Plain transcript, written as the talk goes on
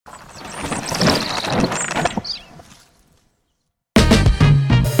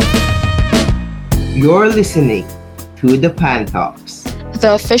You're listening to the Pan Talks.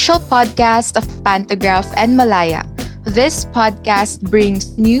 The official podcast of Pantograph and Malaya. This podcast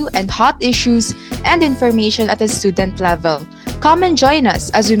brings new and hot issues and information at the student level. Come and join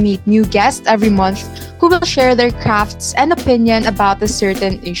us as we meet new guests every month who will share their crafts and opinion about a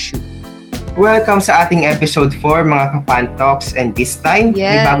certain issue. Welcome sa ating episode 4 mga ka-Pan Talks, and this time,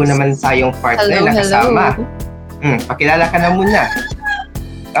 may bago naman tayong partner na kasama. Pakilala ka na muna.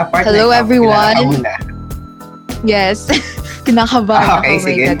 Partner, hello everyone. Ka muna. Yes, kinakabahan okay, ako.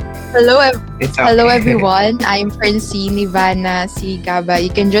 Sige. Hello everyone. I'm Francine, Ivanna, si Gaba. You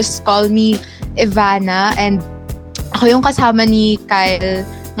can just call me Ivanna, and ako yung kasama ni Kyle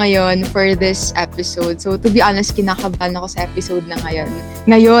ngayon for this episode. So to be honest, kinakabahan ako sa episode na ngayon.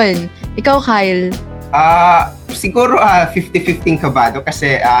 Ikaw, Kyle? Siguro 50-50 kabado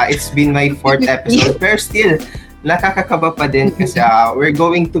kasi it's been my 4th episode. Pero still, nakakakaba pa din kasi we're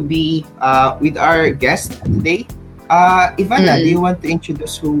going to be with our guest today. Ivanna, do you want to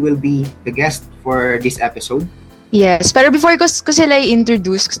introduce who will be the guest for this episode? Yes, pero before ko sila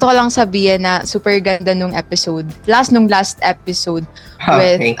i-introduce, gusto ko lang sabihin na super ganda nung episode. Last episode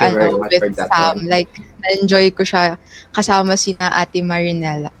with Sam. One. Like, na-enjoy ko siya kasama sina Ate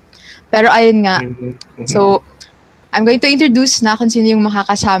Marinella. Pero ayun nga, so I'm going to introduce na kung sino yung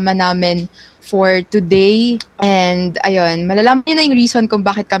makakasama namin for today. And ayun, malalaman niyo na yung reason kung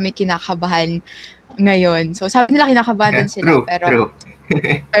bakit kami kinakabahan ngayon. So sabi nila kinakabahan din sila. True.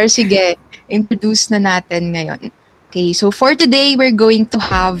 Pero sige, introduce na natin ngayon. Okay, so for today, we're going to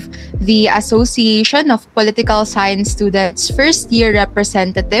have the Association of Political Science Students First Year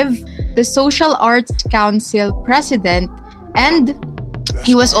Representative, the Social Arts Council President, and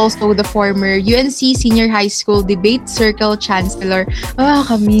he was also the former UNC Senior High School Debate Circle Chancellor.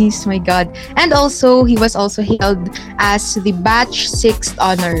 Kamis, my God. And also, he was also hailed as the Batch 6th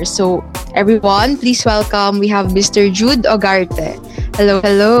Honor. So, everyone, please welcome, we have Mr. Jude Ogarte.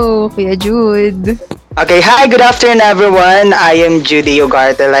 Hello, Kuya Jude. Okay, hi, good afternoon everyone. I am Jude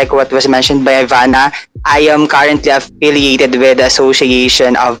Ogarte, like what was mentioned by Ivanna. I am currently affiliated with the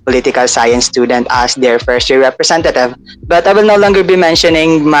Association of Political Science Students as their first year representative. But I will no longer be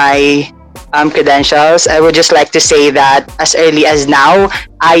mentioning my credentials. I would just like to say that as early as now,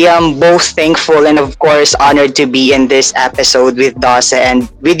 I am both thankful and of course honored to be in this episode with Doce and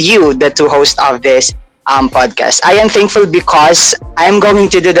with you, the two hosts of this podcast. I am thankful because I'm going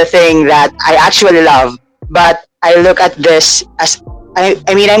to do the thing that I actually love, but I look at this as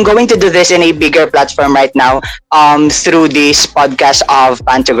I'm going to do this in a bigger platform right now through this podcast of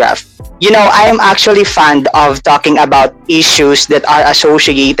Pantograph. You know, I am actually fond of talking about issues that are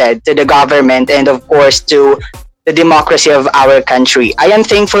associated to the government and of course to the democracy of our country. I am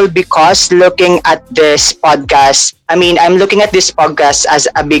thankful because looking at this podcast, I'm looking at this podcast as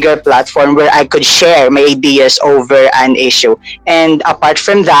a bigger platform where I could share my ideas over an issue. And apart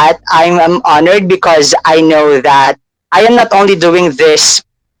from that, I'm honored because I know that I am not only doing this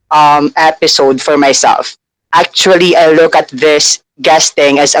episode for myself. Actually, I look at this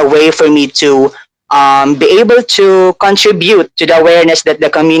guesting as a way for me to be able to contribute to the awareness that the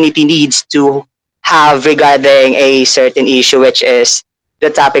community needs to have regarding a certain issue, which is the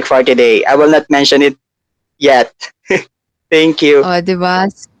topic for today. I will not mention it yet. Thank you. Diba?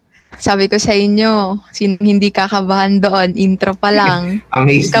 Sabi ko sa inyo, hindi kakabahan doon, intro pa lang.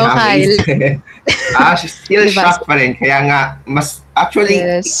 Amazing. Ikaw, Kyle. Still diba? Shocked pa rin. Kaya nga, mas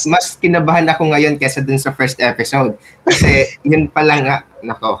kinabahan ako ngayon kaysa dun sa first episode. Kasi yun pa lang nga,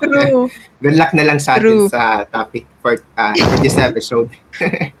 nako. Good luck na lang sa atin sa topic for this episode.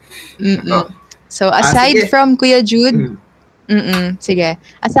 So aside from Kuya Jude,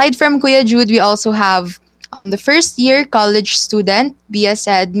 aside from Kuya Jude, we also have the first year college student, BS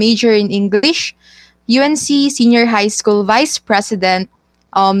Ed, major in English, UNC Senior High School Vice President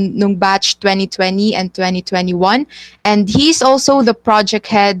nung batch 2020 and 2021, and he's also the project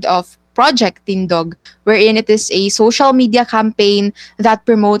head of Project Tindog, wherein it is a social media campaign that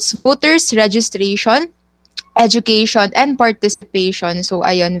promotes voters registration, education, and participation. So,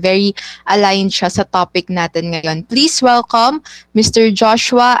 ayun, very aligned siya sa topic natin ngayon. Please welcome Mr.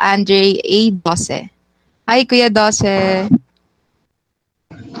 Joshua Andre A. Doce. Hi, Kuya Doce.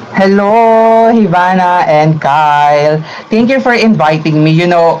 Hello, Ivanna and Kyle. Thank you for inviting me. You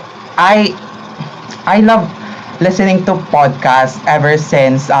know, I love listening to podcasts ever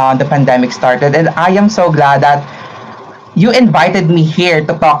since the pandemic started, and I am so glad that you invited me here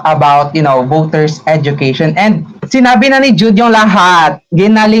to talk about, voters education. And sinabi na ni Jude yung lahat,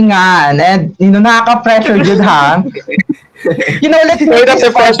 ginalingan, and nakaka-pressure, Jude, ha? Let's say that's a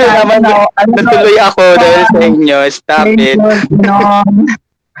pressure naman. Natuloy ako dahil sa inyo. Stop it.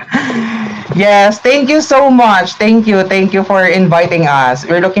 Yes, thank you so much. Thank you for inviting us.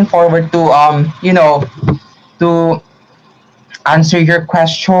 We're looking forward to to answer your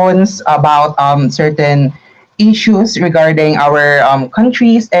questions about certain issues regarding our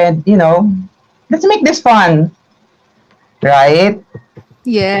countries, and let's make this fun, right?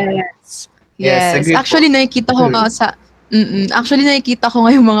 Yes. Yes, Yes. agree po. Actually, nakikita ko nga Mm. sa actually nakikita ko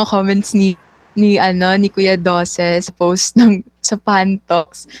nga yung mga comments ni Kuya Doce sa post ng sa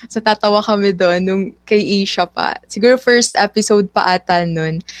Pantox. So tatawa kami doon nung kay Isha pa. Siguro first episode pa ata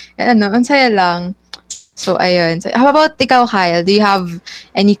nun. Ang saya lang. So ayun. So, how about ikaw, Kyle? Do you have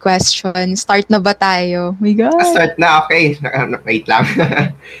any questions? Start na ba tayo? Oh my God. Start na, okay. Wait lang.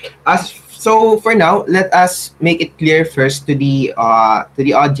 So for now, let us make it clear first to the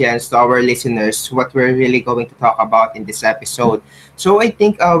audience, to our listeners, what we're really going to talk about in this episode. So I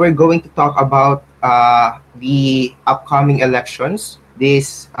think we're going to talk about the upcoming elections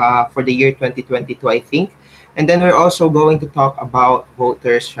this for the year 2022, I think. And then we're also going to talk about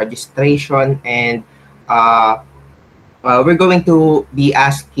voters registration, and uh, we're going to be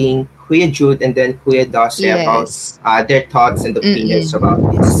asking Kuya Jude and then Kuya Dose about Yes. their thoughts and opinions Mm-mm. about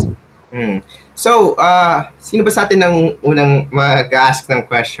this. Mm. So, sino ba sa atin ang unang mag-ask ng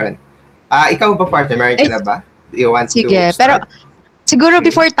question? Ikaw ba, partner? Meron ka Eh, na ba? Do you want to sige. Pero start? siguro Mm.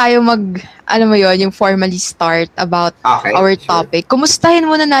 before tayo alam mo yon yung formally start about Okay, our sure. topic, kumustahin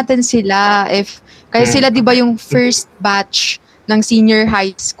muna natin sila kasi Mm. sila 'di ba yung first batch ng senior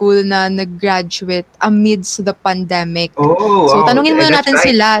high school na nag-graduate amidst the pandemic. Oh, So tanungin muna that's natin right.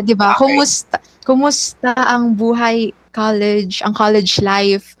 sila, 'di ba? Okay. Kumusta ang buhay college, ang college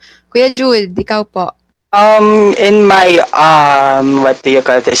life? Kuya Jude, ikaw po. In my what do you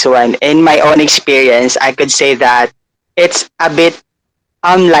call this one? In my own experience, I could say that it's a bit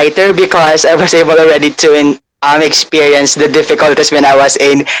lighter because I was able already to experience the difficulties when I was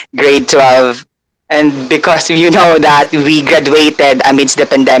in grade 12. And because you know that we graduated amidst the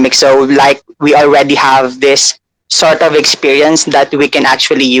pandemic, so like we already have this sort of experience that we can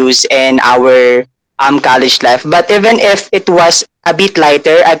actually use in our college life. But even if it was a bit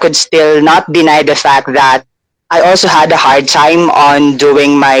lighter, I could still not deny the fact that I also had a hard time on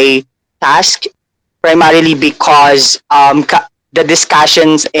doing my task, primarily because the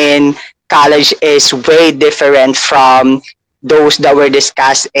discussions in college is way different from those that were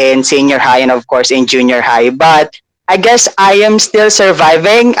discussed in senior high and of course in junior high. But I guess I am still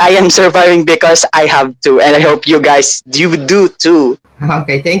surviving. I am surviving because I have to, and I hope you guys you do too.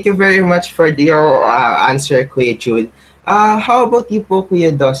 Okay, thank you very much for your answer, Kuya Jude. How about you po, Kuya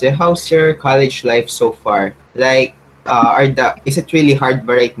Dose? How's your college life so far? Like, is it really hard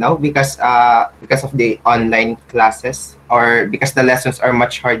right now because of the online classes, or because the lessons are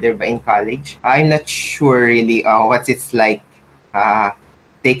much harder ba in college? I'm not sure really what it's like uh,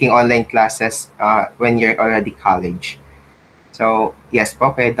 taking online classes when you're already college. So yes po,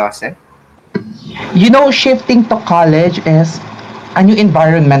 Kuya Dose. Shifting to college is a new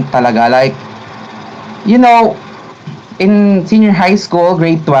environment talaga. Like, you know, in senior high school,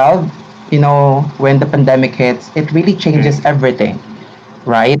 grade 12, when the pandemic hits, it really changes Mm. everything,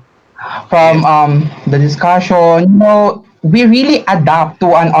 right? From Yes. the discussion, we really adapt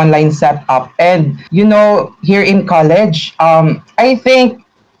to an online setup. And, here in college, I think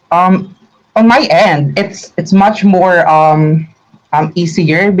on my end, it's much more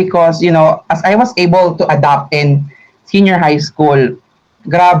easier because, as I was able to adapt in senior high school,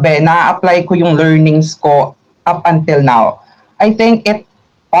 grabe, na-apply ko yung learnings ko up until now. I think it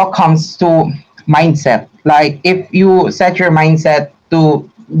all comes to mindset. Like, if you set your mindset to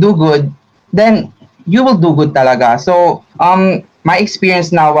do good, then you will do good talaga. So, my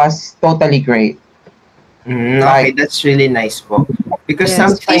experience now was totally great. Okay, Like, that's really nice po. Because Yes.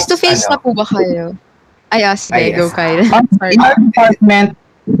 sometimes, Face-to-face na po ba kayo? Ay, sige, go yes. Kyle. Sorry. in our department,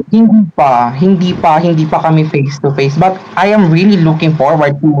 hindi pa kami face to face. But I am really looking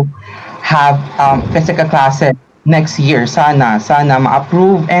forward to have physical classes next year. Sana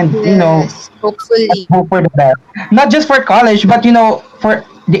ma-approve, and Yes, let's hopefully. hope for the best. Not just for college, but for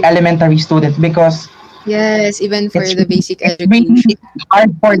the elementary students, because Yes, even for it's the basic it's really education. hard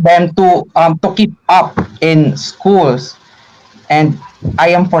for them to keep up in schools, and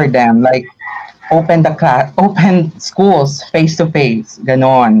I am for them. Like, open schools face to face,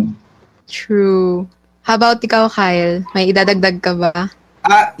 ganon. True. How about ikaw, Kyle? May idadagdag ka ba?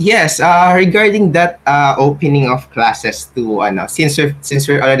 Yes, regarding that opening of classes to since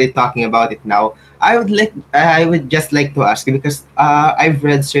we're already talking about it now, I would just like to ask you because I've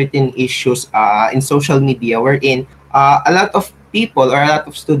read certain issues in social media wherein a lot of people or a lot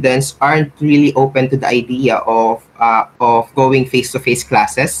of students aren't really open to the idea of going face-to-face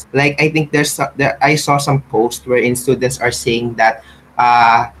classes. Like I think I saw some post wherein students are saying that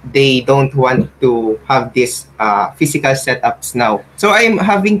they don't want to have this physical setups now. So I'm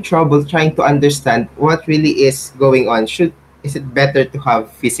having trouble trying to understand what really is going on. Is it better to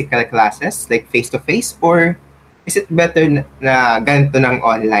have physical classes like face to face, or is it better na ganito ng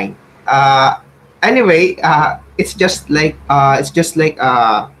online? Anyway, it's just like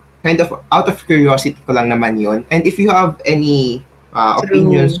kind of out of curiosity ko lang naman yon. And if you have any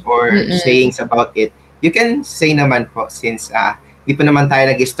opinions or sayings about it, you can say naman po since di pa naman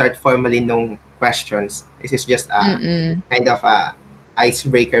tayo nag-start formally nung questions. This is just kind of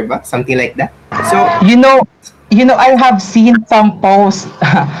icebreaker ba? Something like that. So, I have seen some posts,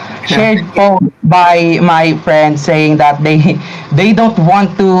 shared posts by my friends saying that they don't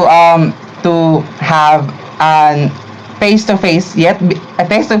want to have an face to face yet, a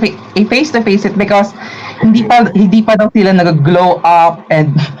face to face it because hindi pa daw sila nag-glow up,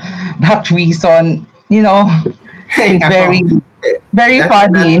 and that reason, ay, nako. very very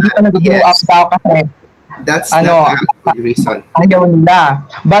funny. Hindi pa nag-glow up Yes, daw kasi that's ano, not a good reason. ayaw nila.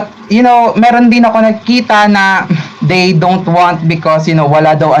 But, meron din ako nakita na they don't want because,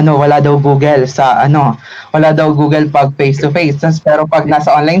 wala daw Google wala daw Google pag face to face. Pero pag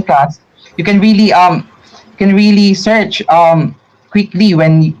nasa online class, you can really search quickly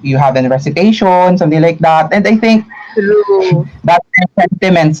when you have a recitation, something like that. And I think True. that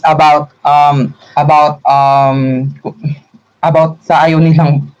sentiments about sa ayaw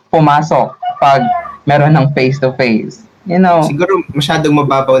nilang pumasok pag meron ng face to face. Siguro masyadong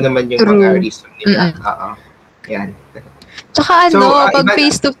mababaw naman yung True. mga reason nila. Oo. Yan. Tsaka So, pag Ivanna,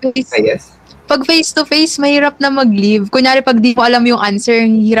 face to face, yes. pag face to face, mahirap na mag-leave. Kunyari, pag di mo alam yung answer,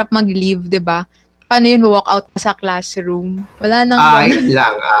 hirap mag-leave, di ba? Paano yun, walk out ka sa classroom? Wala nang Yun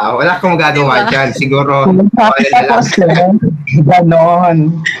lang. Wala akong magagawa Diba? dyan. Siguro, Tapos na lang.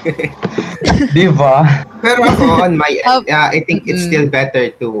 ganon. Di ba? Pero ako, on my end, How- I think it's still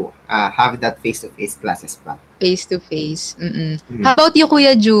better to have that face-to-face classes pa. face to face. How about you,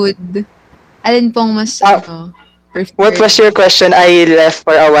 Kuya Jude? Alin pong mas, preferred? What was your question? I left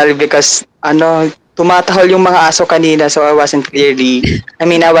for a while because tumatahol yung mga aso kanina, so I wasn't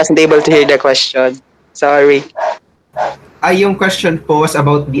able to hear the question. Sorry. Yung question po was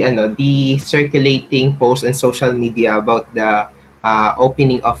about the circulating post on social media about the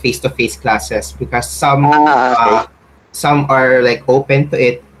opening of face-to-face classes, because Okay. some are like open to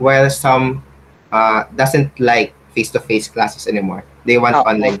it while some doesn't like face-to-face classes anymore. They want Okay.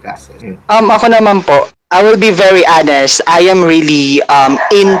 online classes. Ako naman po, I will be very honest. I am really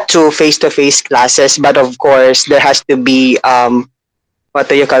into face-to-face classes, but of course, there has to be what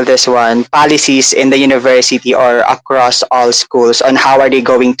do you call this one? Policies in the university or across all schools on how are they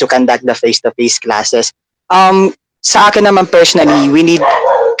going to conduct the face-to-face classes. Sa akin naman personally,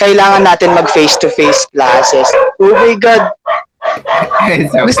 kailangan natin mag face-to-face classes. Oh my God!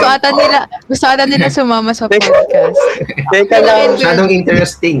 It's okay. Gusto ata nila sumama sa podcast. Teka lang. Masyadong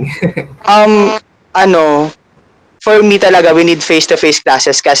interesting. For me talaga, we need face-to-face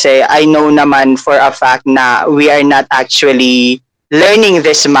classes kasi I know naman for a fact na we are not actually learning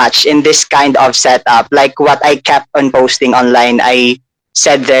this much in this kind of setup. Like what I kept on posting online, I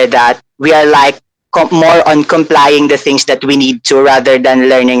said there that we are like more on complying the things that we need to rather than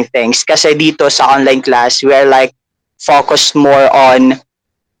learning things. Kasi dito sa online class, we are like focused more on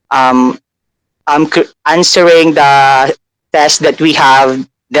answering the test that we have,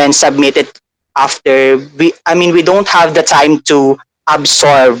 then submit it after. We don't have the time to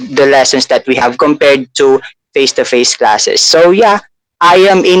absorb the lessons that we have compared to face-to-face classes. So yeah, I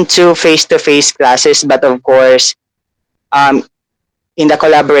am into face-to-face classes, but of course, in the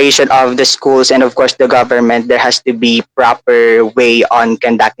collaboration of the schools and of course the government, there has to be proper way on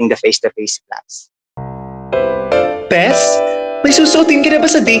conducting the face-to-face class. Tess, may susuotin ka na ba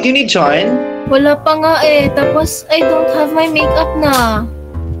sa date yun ni John? Wala pa nga tapos I don't have my makeup na.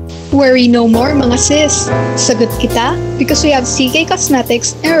 Worry no more mga sis. Sagot kita because we have CK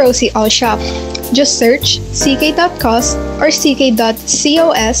Cosmetics and Rosie All Shop. Just search ck.cos or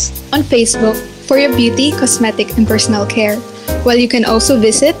ck.cos on Facebook for your beauty, cosmetic, and personal care. While you can also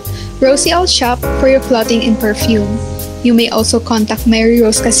visit Rosie All Shop for your clothing and perfume. You may also contact Mary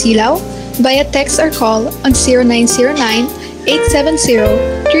Rose Casilaw via text or call on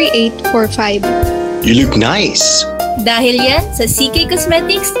 0909-870-3845. You look nice. Dahil yan sa CK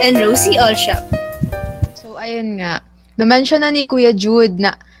Cosmetics and Rosie All Shop. So, ayun nga. Na-mention na ni Kuya Jude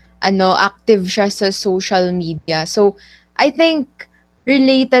na active siya sa social media. So, I think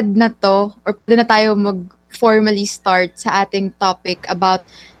related na to or pwede na tayo formally start sa ating topic about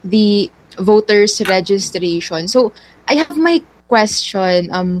the voters registration. So I have my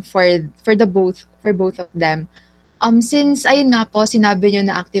question for both of them. Since ayun nga po, sinabi niyo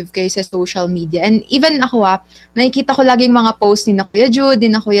na active kayo sa social media, and even ako nakikita ko laging mga post ni na Kuya Jude, ni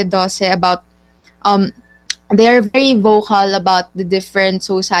na Kuya Doce about they are very vocal about the different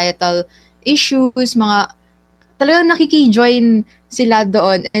societal issues, mga talagang nakiki-join sila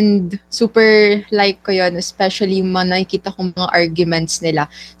doon, and super like ko yun, especially yung mga nakikita kong mga arguments nila.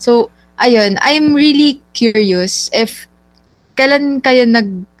 So, ayun, I'm really curious if kailan kayo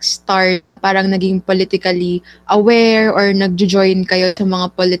nag-start, parang naging politically aware or nag-join kayo sa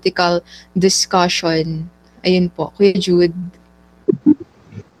mga political discussion. Ayun po, Kuya Jude.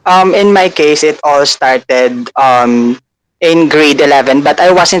 In my case, it all started in grade 11, but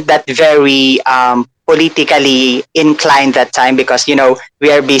I wasn't that very politically inclined that time because, you know, we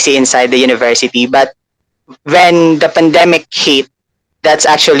are busy inside the university. But when the pandemic hit, that's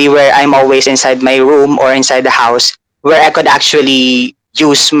actually where I'm always inside my room or inside the house, where I could actually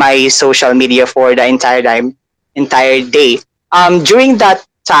use my social media for the entire day. During that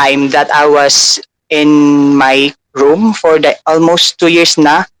time that I was in my room for the almost 2 years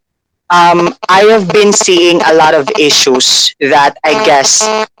na, I have been seeing a lot of issues that I guess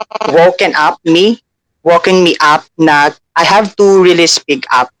woken me up na I have to really speak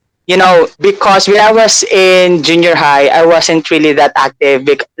up. You know, because when I was in junior high, I wasn't really that active.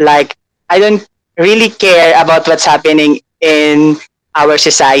 Like, I don't really care about what's happening in our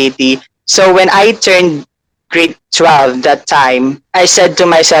society. So when I turned grade 12 that time, I said to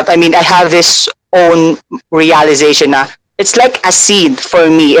myself, I mean, I have this own realization na it's like a seed for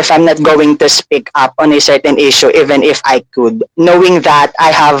me if I'm not going to speak up on a certain issue, even if I could. Knowing that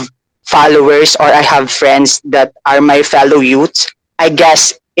I have followers or I have friends that are my fellow youths, I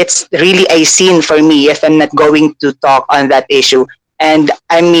guess it's really a sin for me if I'm not going to talk on that issue. And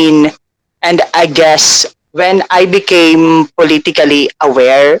I mean, and I guess when I became politically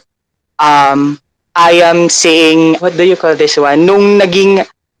aware, I am saying, what do you call this one? Nung naging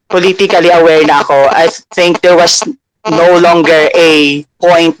politically aware na ako, I think there was no longer a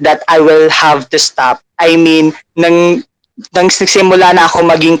point that I will have to stop. I mean, nang nagsimula na ako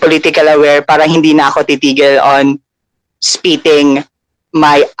maging political aware, parang hindi na ako titigil on spitting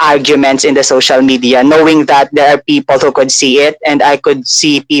my arguments in the social media, knowing that there are people who could see it and I could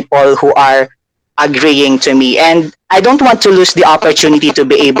see people who are agreeing to me. And I don't want to lose the opportunity to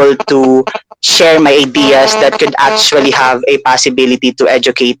be able to share my ideas that could actually have a possibility to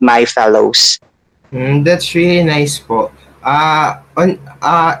educate my fellows. That's really nice po. I'm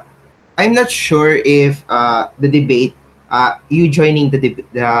not sure if the debate, you joining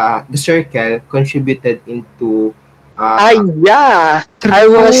the circle contributed into. Yeah, I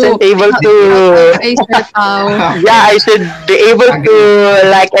wasn't able to. Ay, Sir Pao. Yeah, I should be able to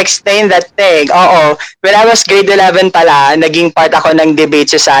like explain that thing. Oo. When I was grade 11 pala, naging part ako ng debate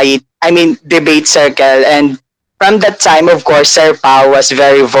society. I mean, debate circle. And from that time, of course, Sir Pao was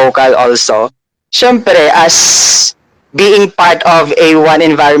very vocal also. Syempre, as being part of a one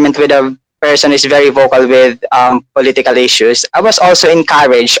environment with a person is very vocal with political issues, I was also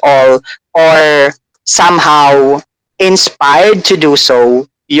encouraged or somehow inspired to do so.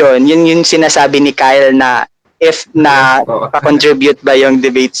 Yun yung sinasabi ni Kyle na if na pa-contribute ba yung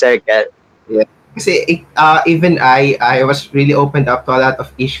debate circle. Yeah. Kasi even I was really opened up to a lot of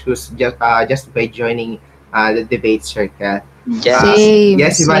issues just by joining the debate circle. Yes. Same,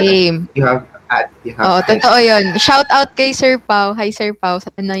 Yes, Ivanna, same. you have Oo, totoo yun. Shout out kay Sir Pao. Hi, Sir Pao.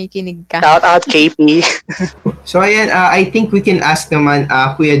 Sana nakikinig ka. Shout out KP. So ayan, I think we can ask naman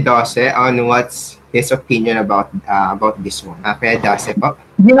Kuya Doce on what's his opinion about this one. Kuya Doce po.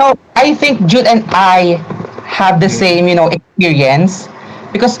 You know, I think Jude and I have the same, experience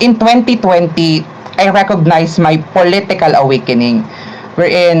because in 2020, I recognized my political awakening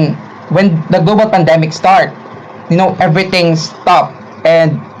wherein when the global pandemic started, everything stopped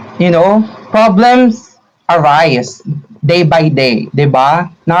and, problems arise day by day, 'di ba?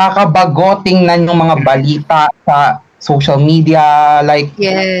 Nakakabago tingnan yung mga balita sa social media, like,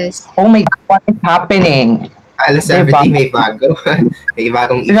 Yes. oh my God, what is happening? Alas everyday may bago. May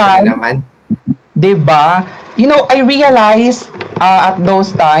bagong issue Right. na naman. Diba? I realized at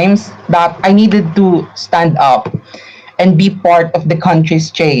those times that I needed to stand up and be part of the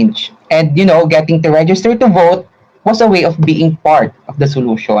country's change. And, getting to register to vote was a way of being part of the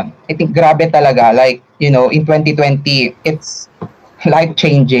solution. I think grabe talaga. Like, in 2020, it's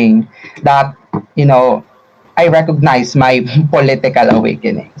life-changing that, I recognize my political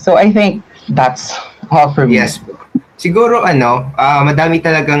awakening. So I think that's all for me. Yes po. Siguro madami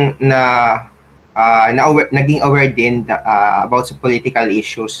talagang naging aware din about sa political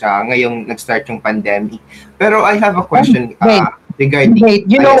issues ngayong nag-start yung pandemic. Pero I have a question Wait, regarding... wait,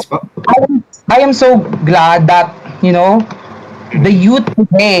 Yes po. I am so glad that, the youth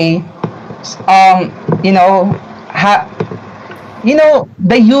today,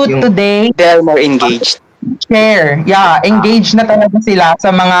 the youth Yung- today They're more engaged. engaged na talaga sila sa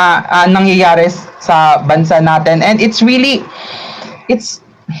mga nangyayari sa bansa natin. And it's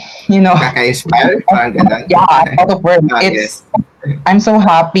Kaka-inspire? Parang ganun. out of words. Yes. I'm so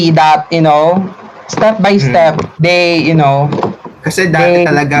happy that, step by step, they, Kasi dati They-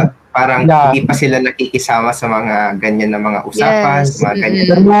 talaga parang Yeah. hindi pa sila nakikisama sa mga ganyan na mga usapan, Yes. sa mga ganyan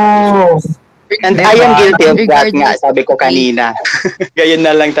na Mm-mm. mga issues. And Diba? I am guilty of that nga, Regardless sabi ko of age. kanina. Gayon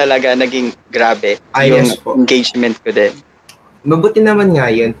na lang talaga, naging grabe yung Yes po. engagement ko din. Mabuti naman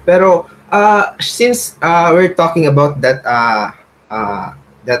nga yun. Pero since we're talking about that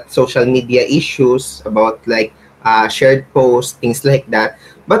social media issues, about like shared posts, things like that.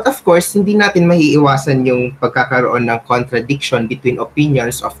 But of course, hindi natin maiiwasan yung pagkakaroon ng contradiction between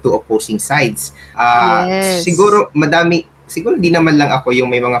opinions of two opposing sides. Yes. Siguro di naman lang ako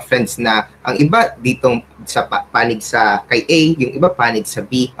yung may mga friends na ang iba ditong sa panig sa kay A, yung iba panig sa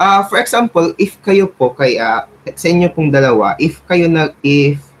B. For example, if kayo po sa inyo pong dalawa, if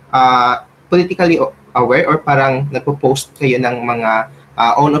politically aware or parang nagpo-post kayo ng mga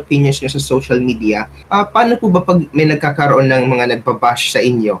own opinions nyo sa social media, paano po ba pag may nagkakaroon ng mga nagbabash sa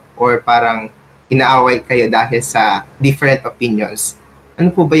inyo or parang inaaway kayo dahil sa different opinions? Ano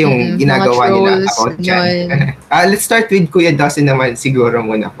po ba yung ginagawa mga nila trolls, about dyan? Let's start with Kuya Doce naman siguro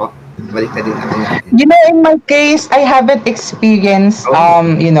muna po. Balik na din naman natin. in my case, I haven't experienced,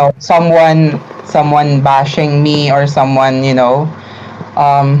 someone bashing me or someone,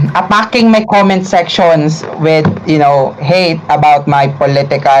 attacking my comment sections with, hate about my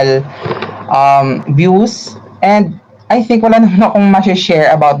political views. And I think wala naman akong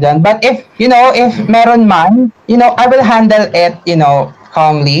ma-share about that. But if meron man, I will handle it,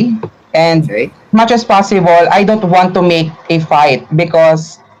 calmly. And Okay? much as possible, I don't want to make a fight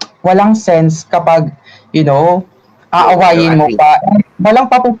because walang sense kapag, aawayin mo pa. Walang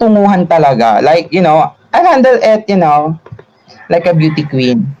patutunguhan talaga. Like, I handle it, like a beauty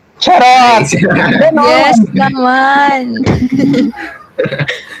queen. Charot! Nice. Yes naman.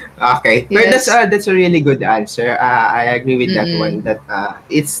 Okay. But Yes. that's a really good answer. I agree with that one that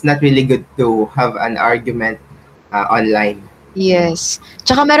it's not really good to have an argument online. Yes.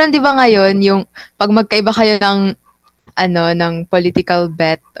 Tsaka meron 'di ba ngayon yung pag magkaiba kayo ng political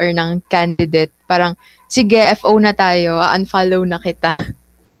bet or ng candidate, parang sige FO na tayo, unfollow na kita.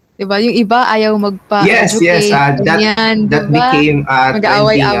 'Di ba? Yung iba ayaw Yes. magpa-educate. That diba? became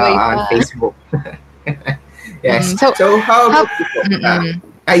Mag-aaway-away trending on pa. Facebook. Yes. So, So how about you po?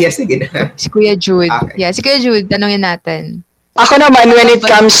 Yes, sige na. Si Kuya Jude. Okay. Yeah, si Kuya Jude, tanongin natin. Ako naman, when it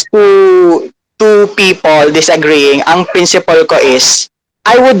comes to two people disagreeing, ang principle ko is,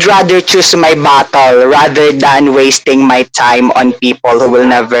 I would rather choose my battle rather than wasting my time on people who will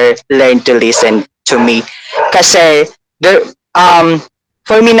never learn to listen to me. Kasi,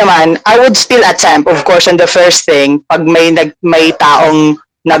 for me naman, I would still attempt, of course, on the first thing, pag may taong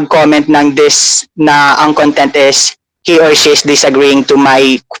nag-comment ng this na ang content is he or she is disagreeing to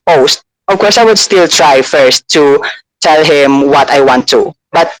my post, of course, I would still try first to tell him what I want to.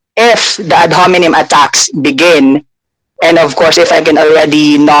 But if the ad hominem attacks begin, and of course, if I can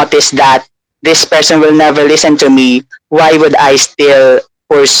already notice that this person will never listen to me, why would I still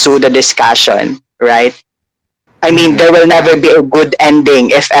pursue the discussion, right? I mean, there will never be a good ending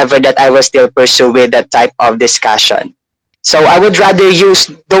if ever that I will still pursue with that type of discussion. So I would rather use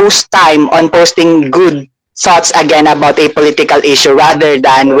those time on posting good thoughts again about a political issue rather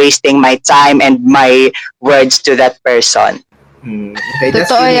than wasting my time and my words to that person. Okay, that's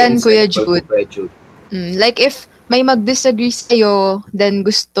Totoo really yan, Kuya insightful, Kuya Jude. Like if may mag-disagree sa'yo, then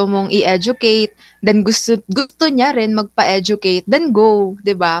gusto mong i-educate, then gusto niya rin magpa-educate, then go,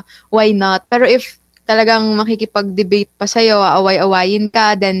 'di ba? Why not? Pero if talagang makikipag-debate pa sa'yo, away-awayin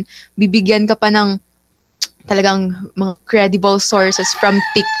ka, then bibigyan ka pa ng talagang mga credible sources from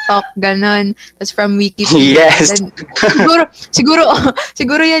TikTok, ganun, tas from Wikipedia. Yes. Then,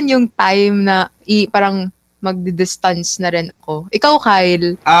 siguro yan yung time na parang magdi-distance na rin ako. Ikaw,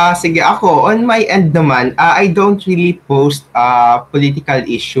 Kyle? Sige ako, on my end naman, I don't really post political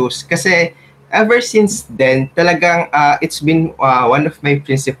issues kasi ever since then, talagang it's been one of my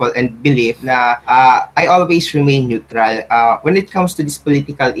principle and belief na I always remain neutral. When it comes to these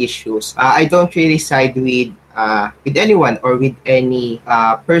political issues, I don't really side with anyone or with any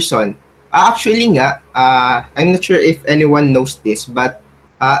person. Actually nga, I'm not sure if anyone knows this, but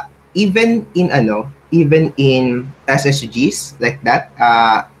even in SSGs like that,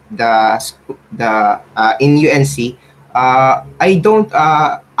 in UNC, I don't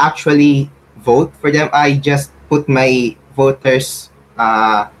actually vote for them. I just put my voter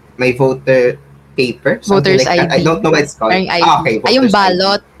paper, something Voters like that. I ID. don't know what it's called. Parang ID. Okay, Ay, yung voters ID.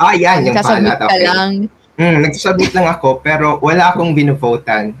 balot. Yan, yung Nagsasubmit ballot. ka Okay. lang. Nagsasubmit lang ako, pero wala akong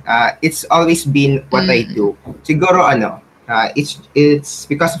binuvotan. It's always been what I do. Siguro it's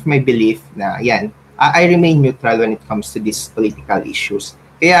because of my belief na yan, I remain neutral when it comes to these political issues.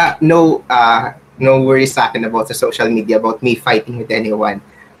 Kaya no worries sa akin about sa social media about me fighting with anyone.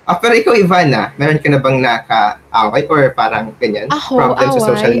 Pero ikaw, Ivanna, meron ka na bang naka-away or parang ganyan? Ako, problem sa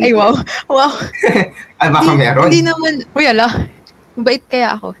social away. Ay, media? wow. Wow. Ay, baka meron? Hindi naman. Uy, ala. Mabait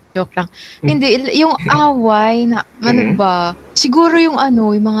kaya ako. Joke lang. Hindi, yung away na, ano ba? Siguro yung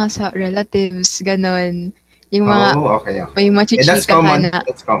yung mga sa relatives, ganon. Yung mga, Okay. may That's machichika common. ka na.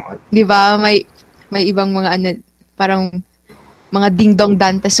 That's common. Di ba? May ibang mga parang mga ding-dong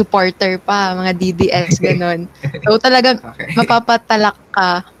Dante supporter pa, mga DDS, ganon. So talagang Okay. mapapatalak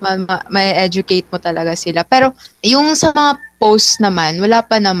ka, may educate mo talaga sila. Pero yung sa mga posts naman, wala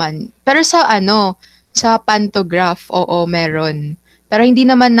pa naman. Pero sa pantograph, oo, meron. Pero hindi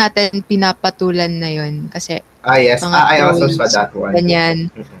naman natin pinapatulan na yun kasi Yes. mga I also trolls, saw that one.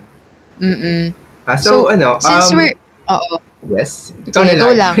 ganyan. Mm-mm. So, since oo. yes. Sige,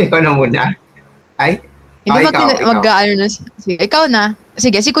 ikaw lang. Ikaw na muna. Ay? Hindi ba ikaw. mag-ano na? Sige, ikaw na.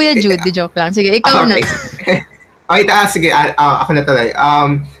 Sige, si Kuya Jude, di joke lang. Sige, ikaw na. Okay. Okay, sige, ako na tuloy.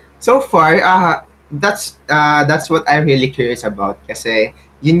 So far, that's what I'm really curious about kasi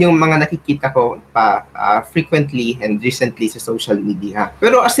yun yung mga nakikita ko pa frequently and recently sa social media.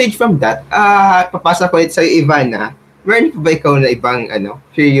 Pero aside from that, papasa ko ulit sa'yo, Ivanna, meron pa ba ikaw na ibang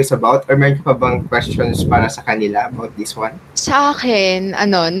curious about or meron pa bang questions para sa kanila about this one? Sa akin,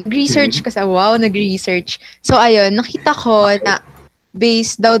 nag-research kasi, nag-research. So, ayun, nakita ko na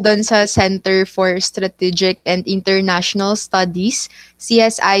based daw doon sa Center for Strategic and International Studies,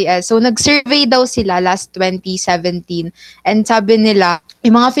 CSIS. So, nag-survey daw sila last 2017. And sabi nila,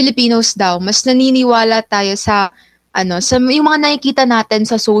 yung mga Filipinos daw, mas naniniwala tayo sa yung mga nakikita natin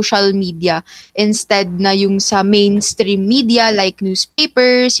sa social media instead na yung sa mainstream media like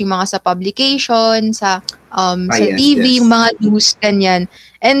newspapers, yung mga sa publication, sa TV, yung mga news, ganyan.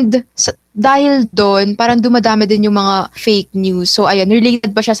 And dahil doon, parang dumadami din yung mga fake news. So, ayun,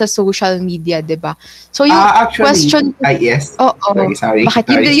 related pa siya sa social media, di ba? So, yung Actually, question... yes. Oo. Sorry. Bakit?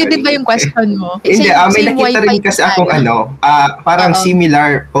 Yun din ba yung question mo? Hindi, may nakita rin kasi akong parang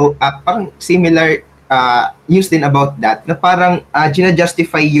similar news din about that na parang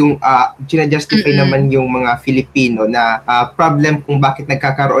gina-justify naman yung mga Filipino na problem kung bakit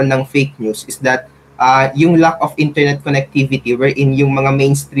nagkakaroon ng fake news is that yung lack of internet connectivity wherein yung mga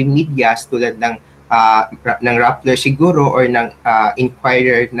mainstream media tulad ng Rappler siguro or ng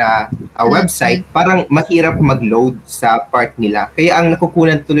Inquirer na website parang mahirap mag-load sa part nila. Kaya ang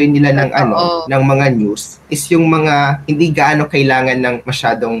nakukunan tuloy nila ng mga news is yung mga hindi gaano kailangan ng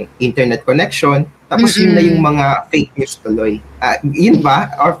masyadong internet connection. Tapos yun na yung mga fake news tuloy. Yun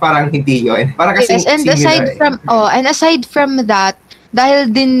ba? Or parang hindi yun? Parang kasi and aside from that, dahil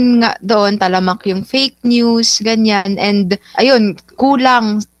din nga doon talamak yung fake news, ganyan, and ayun,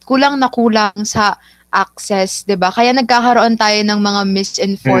 kulang sa access, 'di ba? Kaya nagkakaroon tayo ng mga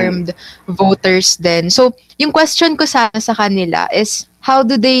misinformed voters din. So, yung question ko sana sa kanila is how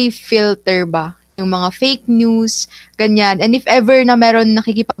do they filter ba yung mga fake news, ganyan. And if ever na meron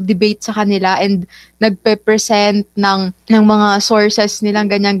nakikipag-debate sa kanila and nagpe-present ng mga sources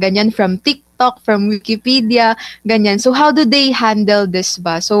nilang ganyan-ganyan from TikTok, from Wikipedia, ganyan. So, how do they handle this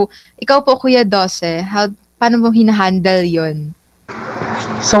ba? So, ikaw po, Kuya Doce, paano mo hinahandle yon?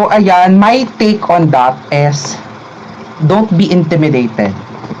 So, ayan, my take on that is don't be intimidated.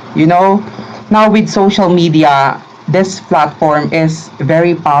 You know, now with social media, this platform is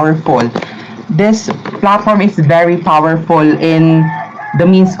very powerful. This platform is very powerful in the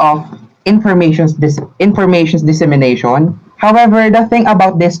means of information's dissemination. However, the thing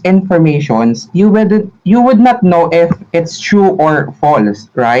about these informations, you would not know if it's true or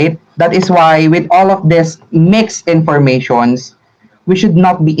false, right? That is why with all of this mixed informations, we should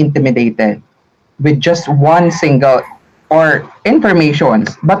not be intimidated with just one single or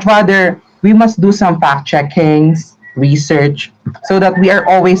informations, but rather we must do some fact checkings, research, so that we are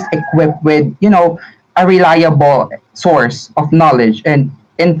always equipped with, a reliable source of knowledge and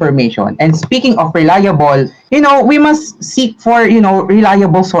information. And speaking of reliable, we must seek for,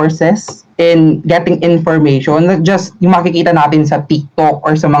 reliable sources in getting information, not just yung makikita natin sa TikTok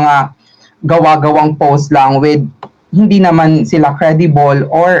or sa mga gawa-gawang post lang with hindi naman sila credible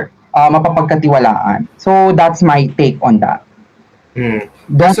or mapapagkatiwalaan. So that's my take on that.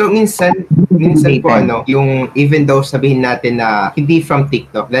 Don't So minsan po yung even though sabihin natin na hindi from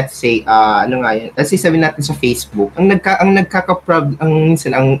TikTok, let's say let's say sabihin natin sa Facebook,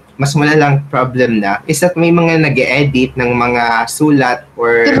 minsan ang mas malalang problem na is that may mga nag-edit ng mga sulat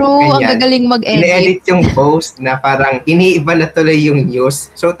or True, ang ganyan. gagaling mag-edit. Ine-edit yung post na parang iniiba na tuloy yung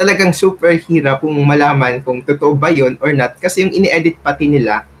news. So talagang super hirap kung malaman kung totoo ba yun or not kasi yung ini-edit pati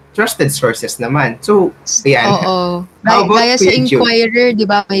nila trusted sources naman. So, ayan. Oo. How about Gaya sa Kuya Jude? Inquirer, di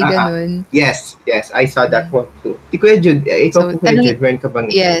ba? May ganun. Yes, I saw that one too. Kuya Jude, ikaw So, po Kuya Jude, meron ka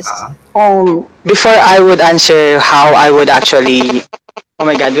bang... Yes. Before I would answer how I would actually... Oh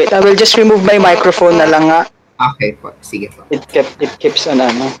my God, wait. I will just remove my microphone na lang nga. Okay po, sige po. It keeps on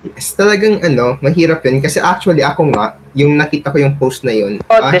Yes, talagang mahirap yun kasi actually ako nga, yung nakita ko yung post na yun,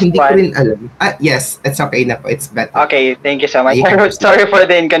 hindi ko rin alam. Yes, it's okay na po, it's better. Okay, thank you so much. Sorry for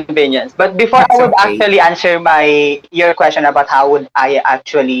the inconvenience. But before I would actually answer your question about how would I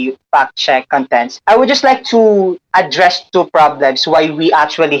actually fact check contents, I would just like to address two problems why we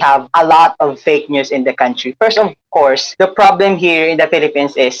actually have a lot of fake news in the country. First, of course, the problem here in the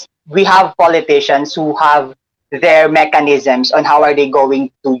Philippines is we have politicians who have their mechanisms on how are they going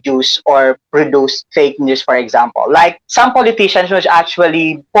to use or produce fake news, for example. Like some politicians would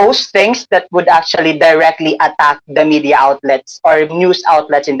actually post things that would actually directly attack the media outlets or news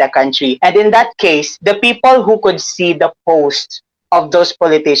outlets in the country. And in that case, the people who could see the post of those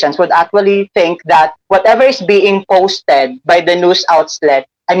politicians would actually think that whatever is being posted by the news outlets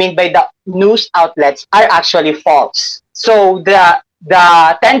are actually false. So the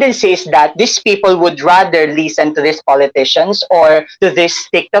tendency is that these people would rather listen to these politicians or to these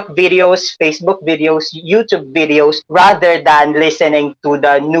TikTok videos, Facebook videos, YouTube videos, rather than listening to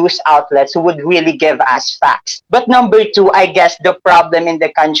the news outlets who would really give us facts. But number two, I guess the problem in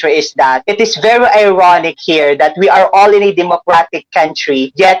the country is that it is very ironic here that we are all in a democratic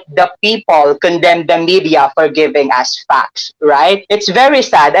country, yet the people condemn the media for giving us facts, right? It's very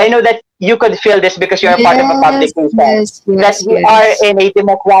sad. I know that you could feel this because you're part of a public space. That we are in a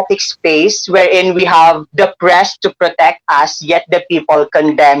democratic space wherein we have the press to protect us, yet the people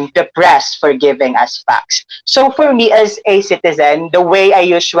condemn the press for giving us facts. So for me as a citizen, the way I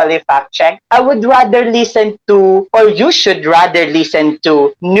usually fact check, I would rather listen to, or you should rather listen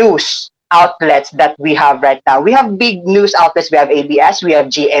to news outlets that we have right now. We have big news outlets. We have ABS, we have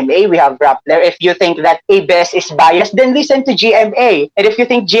GMA, we have Rappler. If you think that ABS is biased, then listen to GMA. And if you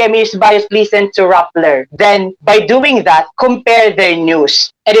think GMA is biased, listen to Rappler. Then by doing that, compare their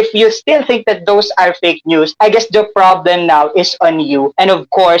news. And if you still think that those are fake news, I guess the problem now is on you. And of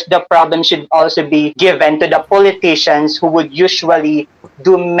course, the problem should also be given to the politicians who would usually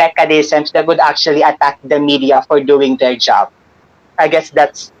do mechanisms that would actually attack the media for doing their job. I guess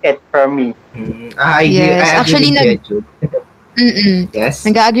that's it for me. Actually, Yes.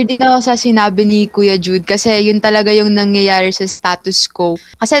 Nag-agree din ako sa sinabi ni Kuya Jude kasi yun talaga yung nangyayari sa status quo.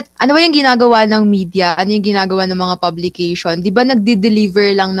 Kasi ano ba yung ginagawa ng media? Ano yung ginagawa ng mga publication? Di ba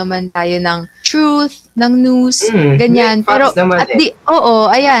nagde-deliver lang naman tayo ng truth, ng news, ganyan. Pero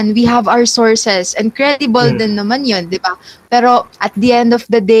ayan, we have our sources and credible din naman yun, di ba? Pero at the end of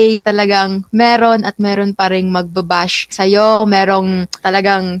the day, talagang meron pa ring magbabash sa'yo. Merong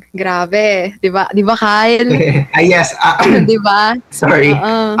talagang grabe. Di ba? Di ba, Kyle? Yes. Di ba? Sorry.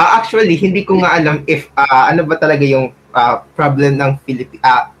 Actually, hindi ko nga alam if ano ba talaga yung problem ng Philippines.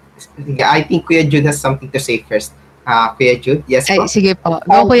 I think Kuya Jude has something to say first. Kuya Jude, yes po? Sige po.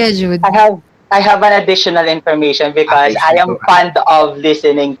 Go, Kuya Jude. I have an additional information because I am fond of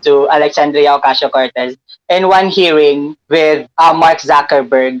listening to Alexandria Ocasio-Cortez. In one hearing with Mark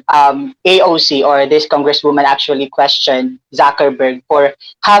Zuckerberg, AOC or this congresswoman actually questioned Zuckerberg for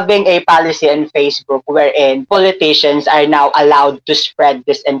having a policy on Facebook wherein politicians are now allowed to spread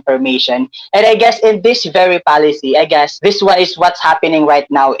disinformation. And I guess in this very policy, I guess this one is what's happening right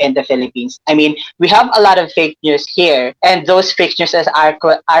now in the Philippines. I mean, we have a lot of fake news here, and those fake news are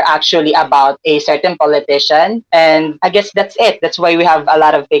actually about a certain politician, and I guess that's it. That's why we have a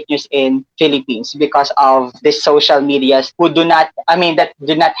lot of fake news in Philippines because of the social medias who do not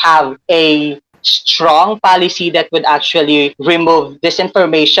have a strong policy that would actually remove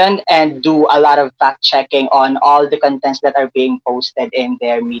disinformation and do a lot of fact checking on all the contents that are being posted in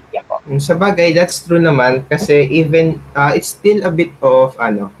their media po. Sa bagay, that's true naman kasi even it's still a bit of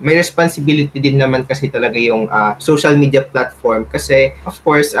may responsibility din naman kasi talaga yung social media platform kasi of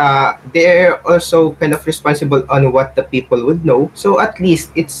course they're also kind of responsible on what the people would know. So at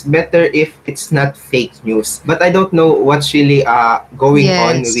least it's better if it's not fake news. But I don't know what's really going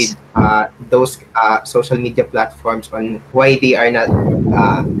on with those social media platforms on why they are not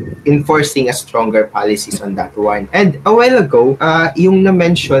enforcing a stronger policies on that one. And a while ago, yung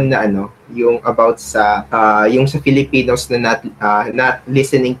na-mention na yung about sa yung sa Filipinos na not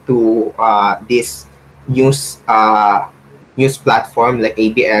listening to this news platform like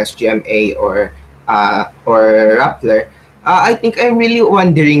ABS, GMA or Rappler. I think I'm really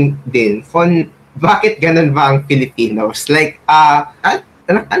wondering din kung bakit ganun ba ang Filipinos? Like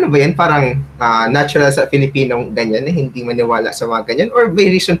ano ba yan? Parang natural sa Filipinong ganyan na hindi maniwala sa mga ganyan? Or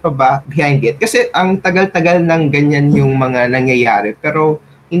may reason pa ba behind it? Kasi ang tagal-tagal ng ganyan yung mga nangyayari pero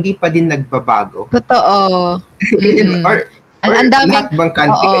hindi pa din nagbabago. Totoo. or Ang daming, lahat bang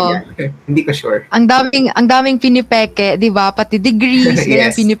country ganyan? Hindi ko sure. Ang daming pinipeke, 'di ba? Pati degrees, ganyan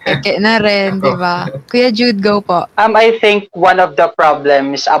Yes. pinipeke na rin, 'di ba? Kuya Jude, go po. I think one of the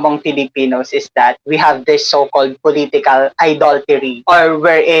problems among Filipinos is that we have this so-called political idolatry, or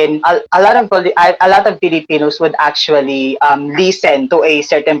wherein a lot of Filipinos would actually listen to a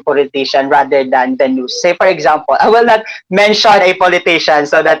certain politician rather than the news. Say for example, I will not mention a politician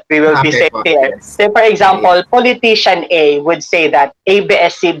so that we will be safe here. Yes. Say for example, politician A would say that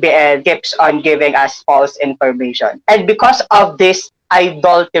ABS-CBN keeps on giving us false information. And because of this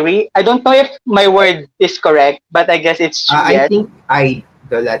idolatry, I don't know if my word is correct, but I guess it's I yes. think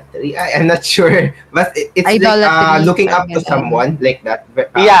idolatry. I'm not sure, but it's Idolatry, like looking up to ganyan. someone like that.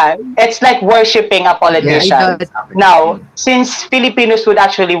 Yeah, it's like worshiping a politician. Yeah, Now, since Filipinos would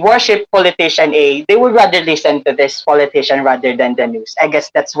actually worship politician A, they would rather listen to this politician rather than the news. I guess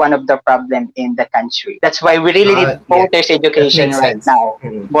that's one of the problem in the country. That's why we really need voters education makes right sense. now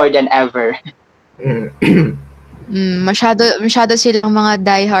more than ever. Masyado silang mga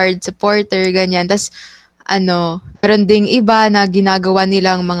diehard supporter, ganyan. Tas meron ding iba na ginagawa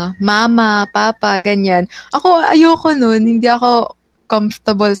nilang mga mama, papa, ganyan. Ako, ayoko nun. Hindi ako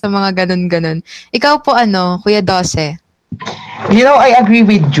comfortable sa mga ganun-ganun. Ikaw po, Kuya Doce? I agree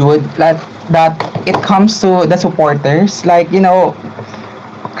with Jude that it comes to the supporters. Like,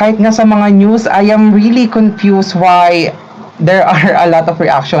 kahit nga sa mga news, I am really confused why there are a lot of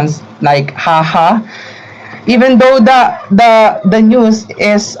reactions like, haha. Even though the news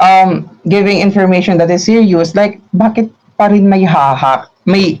is giving information that is serious, like bakit pa rin may haha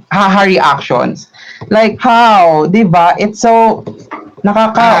reactions? Like how, 'di ba? It's so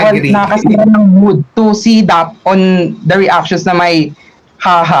nakakasira ng mood to see that on the reactions na may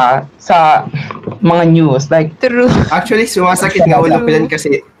haha sa mga news. Like True. Actually, sumasakit nga ulo ko yan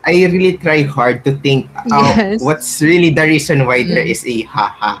kasi I really try hard to think Yes. what's really the reason why there is a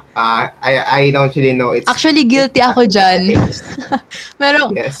haha. I don't really know. It's Actually, guilty ako dyan.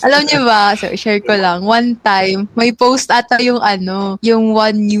 Meron, Yes. alam niyo ba, so share ko lang, one time, may post ata yung yung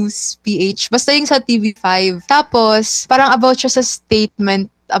One News PH, basta yung sa TV5. Tapos, parang about siya sa statement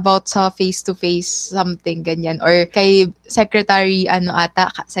about sa face-to-face something, ganyan. Or kay Secretary,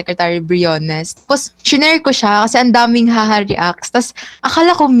 Secretary Briones. Tapos, shinare ko siya kasi ang daming haha-reacts. Tapos,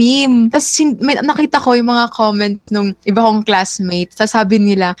 akala ko meme. Tapos, nakita ko yung mga comment nung iba kong classmates. Tapos, sabi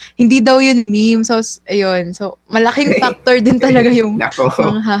nila, hindi daw yun meme. So, ayun. So, malaking factor din talaga yung Nako.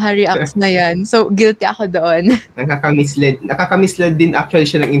 mga haha-reacts na yan. So, guilty ako doon. Nakaka-mislead din actually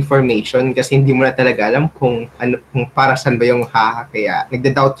siya ng information kasi hindi mo na talaga alam kung para saan ba yung haha, kaya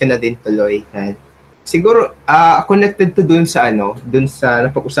nagda-doubt ka na din tuloy. Siguro connected to dun sa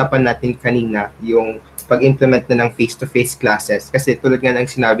napag-usapan natin kanina, yung pag-implement na ng face-to-face classes, kasi tulad nga ng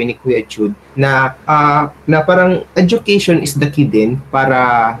sinabi ni Kuya Jude na parang education is the key din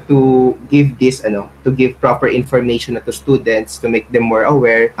para to give proper information to students, to make them more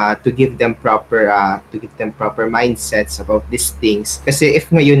aware, to give them proper mindsets about these things. Kasi if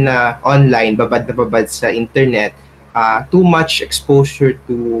ngayon na online, babad na babad sa internet, too much exposure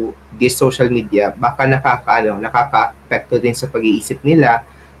to this social media, baka nakaka-apekto din sa pag-iisip nila,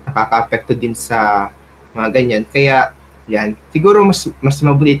 nakaka-apekto din sa mga ganyan. Kaya yan, siguro mas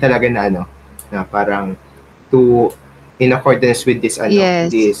mabuti talaga na parang in accordance with this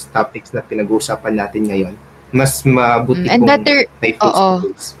Yes. these topics na pinag-uusapan natin ngayon, mas mabuti And kung better, may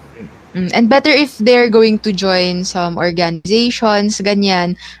face-to-face. And better if they're going to join some organizations,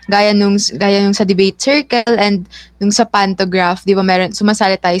 ganyan, gaya nung sa debate circle and nung sa pantograph, di ba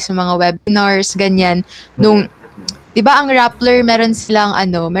sumasali tayo sa mga webinars, ganyan. Nung, di ba ang Rappler, meron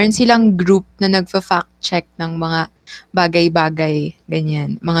silang group na nagfa-fact check ng mga bagay-bagay,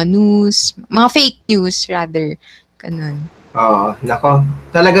 ganyan. Mga news, mga fake news rather, ganun. Nako,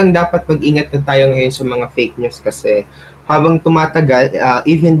 talagang dapat mag-ingat na tayo ngayon sa mga fake news kasi habang tumatagal,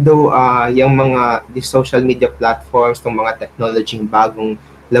 even though yung the social media platforms, ng mga technology bagong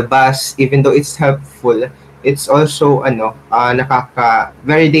labas, even though it's helpful, it's also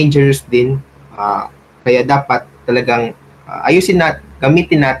very dangerous din. Kaya dapat talagang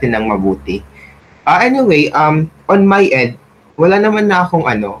gamitin natin ng mabuti. Anyway, on my end, wala naman na akong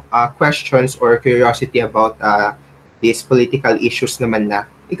questions or curiosity about these political issues naman na.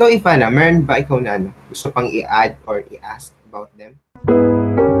 Ikaw, Ivanna, meron ba ikaw na gusto pang i-add or i-ask about them?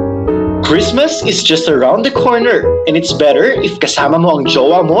 Christmas is just around the corner and it's better if kasama mo ang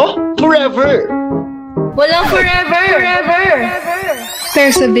jowa mo forever. Walang forever. Pero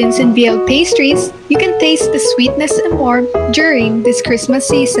sa Vincent VL Pastries, you can taste the sweetness and warmth during this Christmas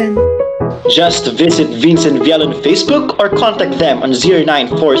season. Just visit Vincent Vial on Facebook or contact them on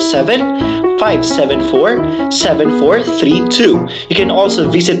 0947-574-7432. You can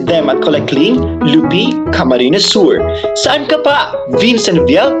also visit them at Colacling, Lupi, Camarines Sur. Saan ka pa? Vincent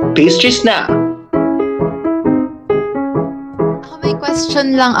Vial Pastries na! May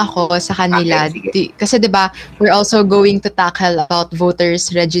question lang ako sa kanila. Okay, sige. Kasi 'di ba, we're also going to tackle about voters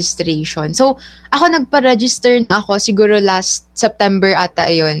registration. So, ako nagpa-register na ako siguro last September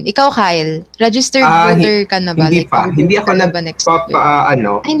ata 'yon. Ikaw, Kyle, registered voter ka na ba? Hindi pa. Hindi ako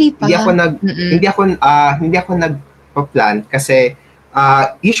hindi ako nagpa-plan kasi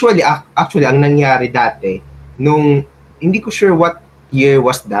usually actually ang nangyari dati nung hindi ko sure what year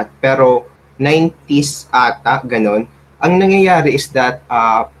was that pero 90s ata ganon. Ang nangyayari is that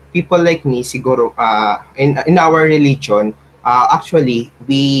people like me siguro in our religion actually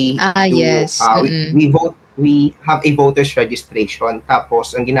we vote, we have a voters registration,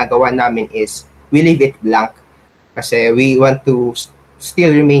 tapos ang ginagawa namin is we leave it blank kasi we want to still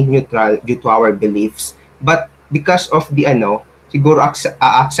remain neutral due to our beliefs, but because of the siguro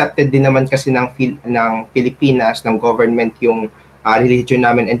accepted din naman kasi ng Pilipinas, ng government yung religion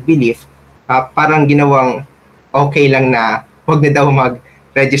namin and belief, parang ginawang okay lang na huwag na daw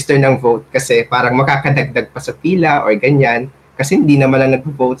mag-register ng vote kasi parang makakadagdag pa sa pila or ganyan kasi hindi naman lang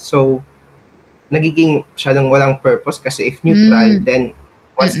nag-vote. So, nagiging siya walang purpose kasi if neutral, then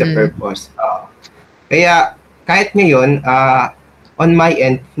what's the purpose? Kaya, kahit ngayon, on my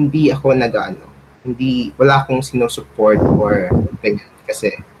end, hindi ako wala akong sinusupport or ganyan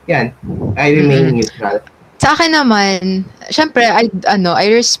kasi, yan, I remain neutral. Sa akin naman, syempre, I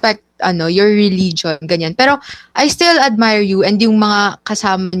respect your religion, ganyan. Pero I still admire you and yung mga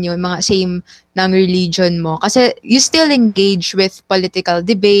kasama nyo, mga same ng religion mo. Kasi you still engage with political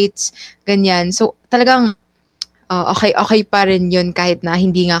debates, ganyan. So talagang okay pa rin yun kahit na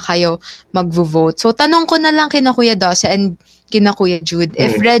hindi nga kayo magvo-vote. So tanong ko na lang kina Kuya Doce and kina Kuya Jude,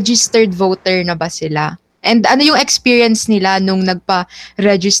 if registered voter na ba sila? And ano yung experience nila nung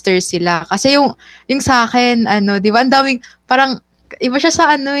nagpa-register sila? Kasi yung sa akin, di ba, ang daming, parang, iba siya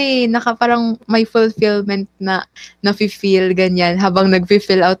sa parang may fulfillment na nafe-feel ganyan habang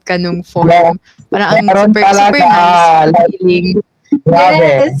nagfi-fill out ka nung form. Parang ang super nice feeling.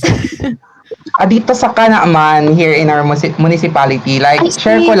 Grabe. Yes. Dito sa naman here in our municipality, like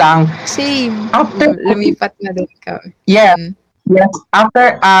share ko lang. Same. After lumipat na din ka. Yeah. Yes,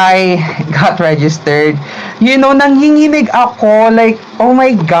 after I got registered, nanginginig ako, like, oh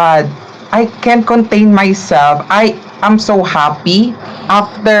my God, I can't contain myself. I'm so happy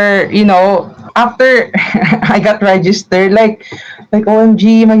after I got registered, like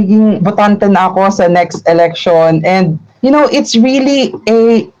OMG, magiging botante na ako sa next election. And, it's really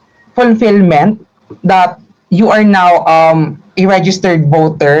a fulfillment that you are now a registered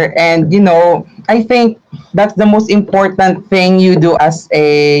voter. And, I think that's the most important thing you do as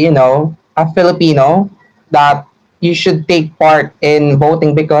a Filipino, that you should take part in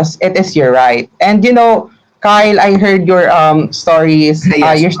voting because it is your right. And, Kyle, I heard your stories,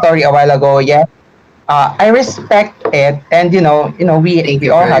 your story a while ago. Yeah, I respect it, and we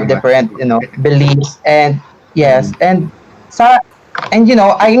all have different beliefs, and yes, and I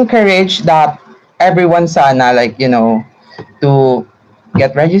encourage that everyone sana to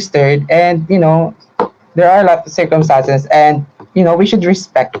get registered, and there are a lot of circumstances, and we should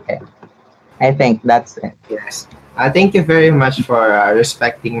respect it. I think that's it. Yes. Thank you very much for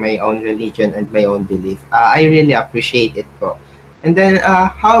respecting my own religion and my own belief. I really appreciate it po. And then,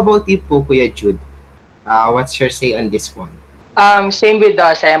 how about you po, Kuya Jude? What's your say on this one? Same with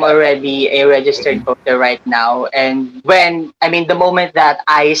us. I am already a registered voter right now. And the moment that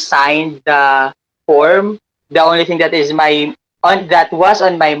I signed the form, the only thing that was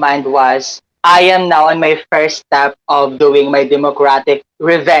on my mind was I am now on my first step of doing my democratic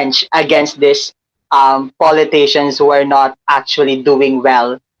revenge against this politicians who are not actually doing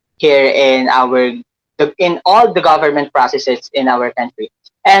well here in all the government processes in our country.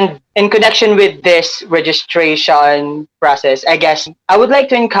 And in connection with this registration process, I guess I would like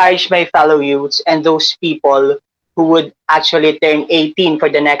to encourage my fellow youths and those people who would actually turn 18 for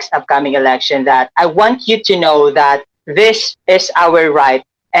the next upcoming election that I want you to know that this is our right,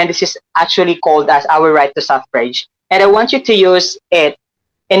 and this is actually called as our right to suffrage. And I want you to use it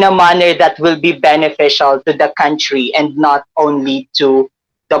in a manner that will be beneficial to the country and not only to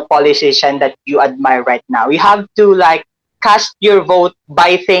the politician that you admire right now. You have to like cast your vote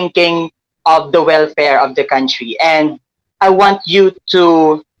by thinking of the welfare of the country. And I want you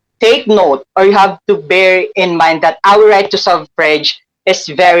to take note, or you have to bear in mind that our right to suffrage is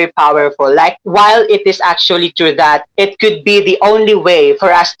very powerful. Like, while it is actually true that it could be the only way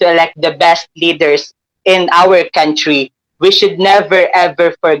for us to elect the best leaders in our country, we should never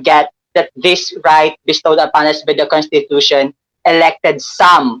ever forget that this right bestowed upon us by the Constitution elected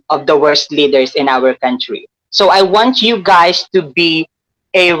some of the worst leaders in our country. So I want you guys to be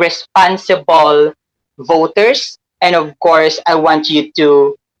a responsible voters. And of course, I want you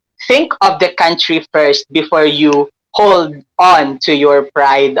to think of the country first before you hold on to your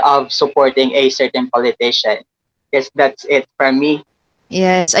pride of supporting a certain politician. Yes, that's it from me.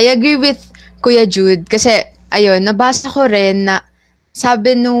 Yes, I agree with Kuya Jude kasi ayun, nabasa ko rin na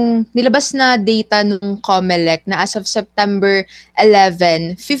sabi nung nilabas na data nung COMELEC na as of September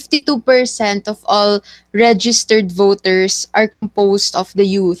 11, 52% of all registered voters are composed of the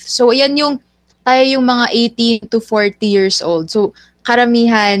youth. So ayan yung tayo yung mga 18 to 40 years old. So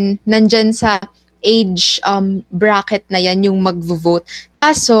karamihan nandyan sa age bracket na yan yung magvo-vote.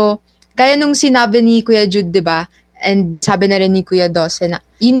 Kaso, gaya nung sinabi ni Kuya Jude, 'di ba? And sabi na rin ni Kuya Doce na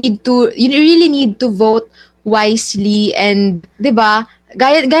you really need to vote wisely and 'di ba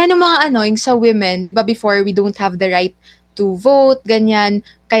gaya ng mga yung sa women ba before we don't have the right to vote ganyan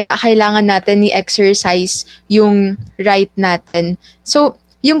kaya kailangan natin i-exercise yung right natin. So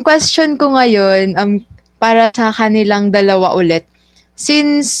yung question ko ngayon para sa kanilang dalawa ulit,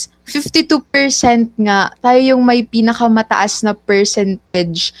 since 52% nga tayo yung may pinakamataas na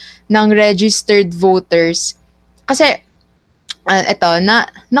percentage ng registered voters. Kasi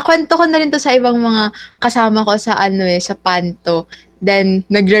nakwento ko na rin to sa ibang mga kasama ko sa sa Panto. Then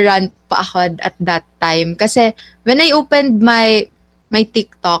nagra-rant pa ako at that time kasi when I opened my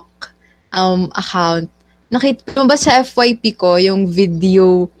TikTok account, nakita mo ba sa FYP ko yung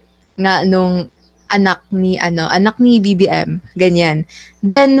video nga nung anak ni BBM, ganyan.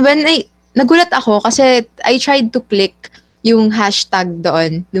 Then when nagulat ako kasi I tried to click yung hashtag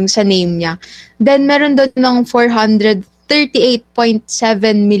doon, yung sa name niya. Then meron doon ng 438.7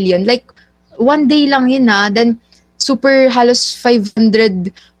 million. Like, one day lang yun Then, halos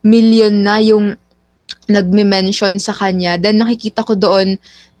 500 million na yung nagme-mention sa kanya. Then, nakikita ko doon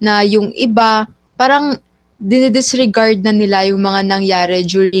na yung iba, parang dinidisregard na nila yung mga nangyari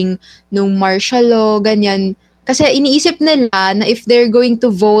during nung martial law, ganyan. Kasi iniisip nila na if they're going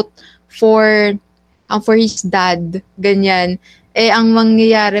to vote for his dad, ganyan. Ang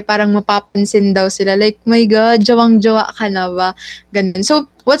mangyayari, parang mapapansin daw sila. Like, my God, jawang-jawa ka na ba? Ganun. So,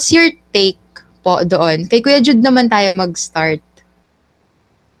 what's your take po doon? Kay Kuya Jude naman tayo mag-start.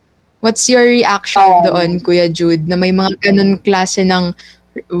 What's your reaction doon, Kuya Jude, na may mga ganun klase ng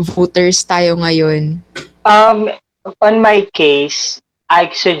voters tayo ngayon? On my case,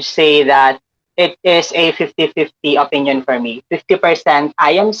 I should say that it is a 50-50 opinion for me. 50%,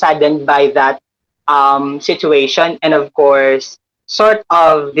 I am saddened by that situation, and of course sort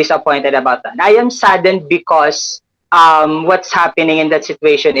of disappointed about that. I am saddened because what's happening in that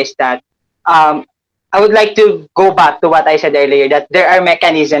situation is that I would like to go back to what I said earlier, that there are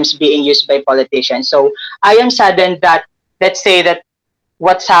mechanisms being used by politicians. So I am saddened that, let's say that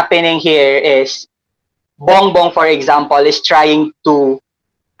what's happening here is Bongbong, for example, is trying to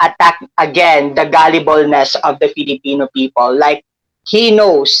attack again the gullibleness of the Filipino people. Like, he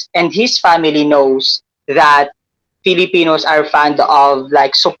knows and his family knows that Filipinos are fond of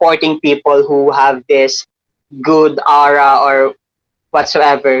like supporting people who have this good aura or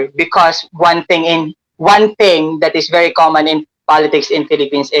whatsoever, because one thing that is very common in politics in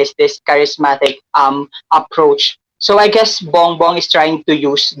Philippines is this charismatic approach. So I guess Bongbong is trying to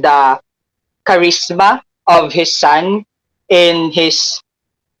use the charisma of his son in this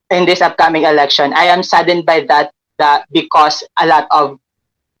upcoming election. I am saddened by that because a lot of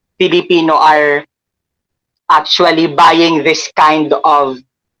Filipino are actually buying this kind of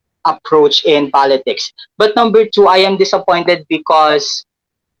approach in politics. But number two, I am disappointed because,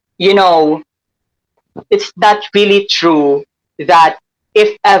 it's not really true that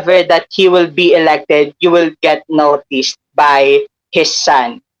if ever that he will be elected, you will get noticed by his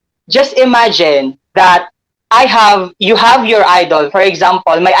son. Just imagine that you have your idol. For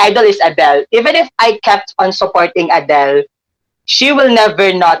example, my idol is Adele. Even if I kept on supporting Adele, she will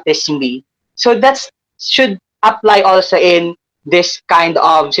never notice me. So that should apply also in this kind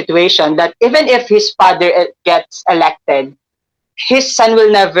of situation, that even if his father gets elected, his son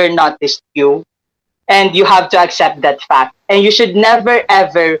will never notice you, and you have to accept that fact. And you should never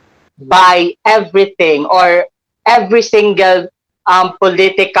ever buy everything or every single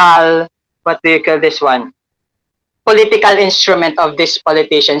political, what do you call this one, political instrument of these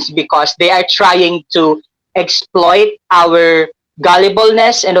politicians, because they are trying to exploit our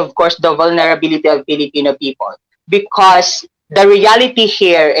gullibleness and of course the vulnerability of Filipino people. Because the reality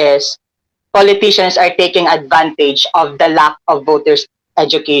here is politicians are taking advantage of the lack of voters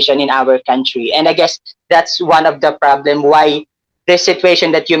education in our country. And I guess that's one of the problem why this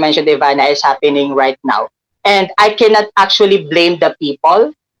situation that you mentioned, Ivanna, is happening right now. And I cannot actually blame the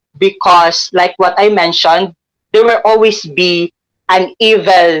people, because like what I mentioned, there will always be an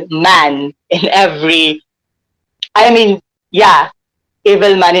evil man in every, I mean, yeah,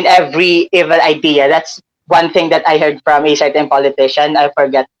 evil man in every evil idea. That's one thing that I heard from a certain politician. I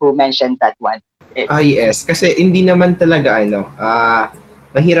forget who mentioned that one. Yes, kasi hindi naman talaga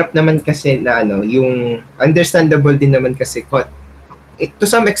mahirap naman kasi na yung understandable din naman kasi to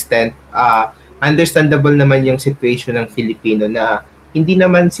some extent, understandable naman yung situation ng Filipino na hindi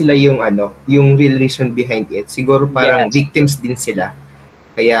naman sila yung real reason behind it. Siguro parang victims din sila.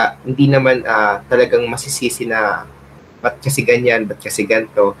 Kaya hindi naman talagang masisisi na ba't kasi ganyan, ba't kasi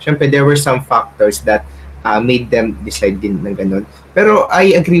ganito. Siyempre, there were some factors that made them decide din ng ganun. Pero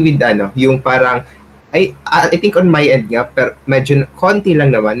I agree with yung parang I think on my end nga, pero medyo konti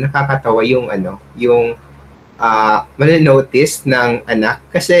lang naman nakakatawa yung yung manonotice ng anak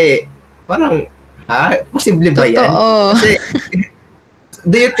kasi parang posible ba yan? Totoo. Kasi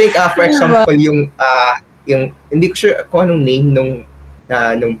do you think for example yung hindi ko sure kung anong name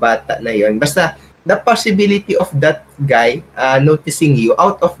nung bata na yon, basta the possibility of that guy noticing you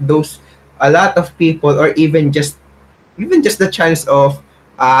out of those a lot of people, or even just the chance of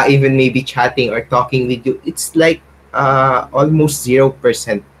even maybe chatting or talking with you, it's like almost 0%.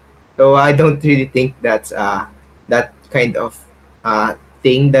 So I don't really think that's that kind of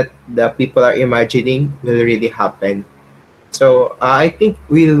thing that the people are imagining will really happen. So I think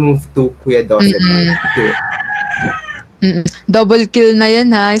we'll move to Kuya Doce. Double kill na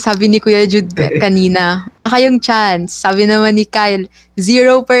yan ha. Sabi ni Kuya Jude kanina. Kayong chance. Sabi naman ni Kyle,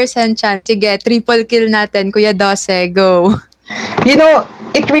 0% chance. Sige, triple kill natin. Kuya Doce, go. You know,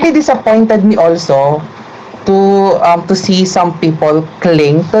 it really disappointed me also to see some people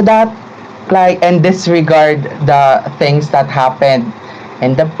cling to that, like, and disregard the things that happened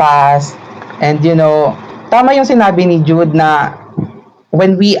in the past. And tama yung sinabi ni Jude na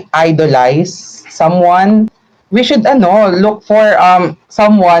when we idolize someone, we should look for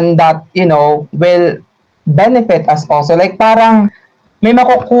someone that will benefit us also. Like parang may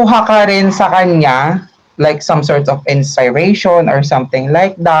makukuha ka rin sa kanya, like some sort of inspiration or something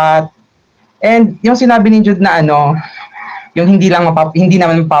like that. And yung sinabi ni Jude na yung hindi naman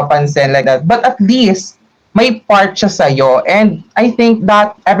mapapansin like that, but at least may part siya sa'yo. And I think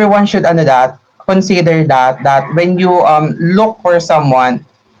that everyone should consider that when you look for someone,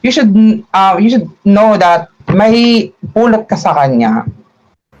 you should know that may pulot ka sa kanya.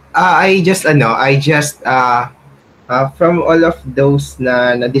 I just from all of those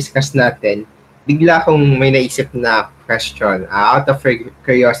na discuss natin, bigla akong may naisip na question out of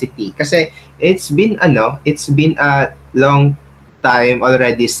curiosity, kasi it's been a long time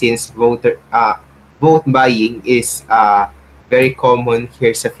already since vote buying is very common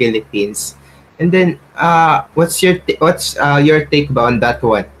here sa Philippines. And then what's your take ba on that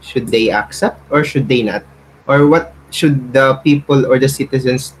one? Should they accept or should they not? Or what should the people or the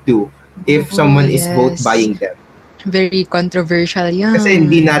citizens do if someone is vote buying them? Very controversial yan. Kasi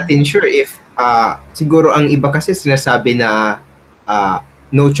hindi natin sure if siguro ang iba kasi sinasabi na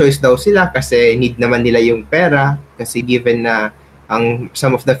no choice daw sila kasi need naman nila yung pera, kasi given na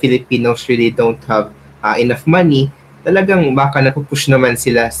some of the Filipinos really don't have enough money, talagang baka napupush naman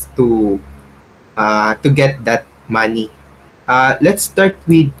sila to get that money. Let's start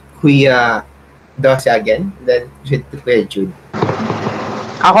with Kuya Doce again, then to Kuya Jude.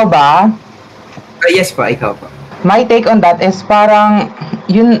 Ako ba? Yes pa, ikaw pa. My take on that is parang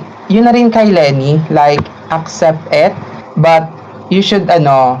yun na rin kay Lenny, like accept it, but you should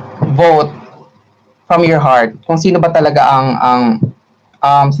vote from your heart kung sino ba talaga ang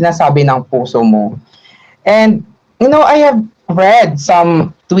sinasabi ng puso mo. And I have read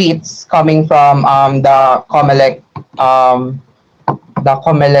some tweets coming from the COMELEC the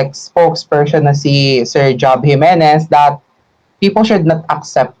COMELEC spokesperson na si Sir Job Jimenez that people should not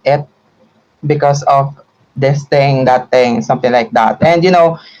accept it because of this thing, that thing, something like that. And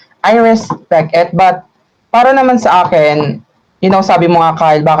I respect it, but para naman sa akin, sabi mo nga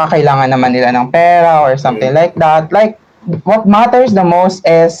Kyle, baka kailangan naman nila ng pera or something like that. Like, what matters the most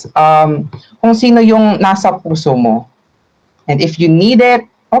is kung sino yung nasa puso mo. And if you need it,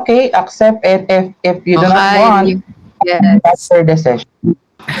 okay, accept it. If you do not want, that's your decision.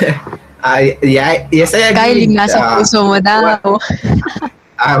 Yes, I agree. Kylie, nasa puso mo daw.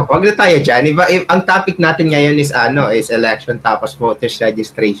 Wag na tayo dyan. Ang topic natin ngayon is election tapos voters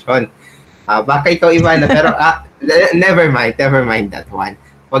registration. Baka ikaw, Ivanna, pero never mind that one.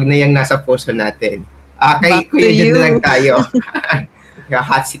 Wag na yung nasa puso natin. Kay Kuya Jude na lang tayo.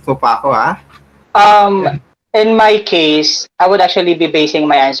 Hot seat mo pa ako, ha? In my case, I would actually be basing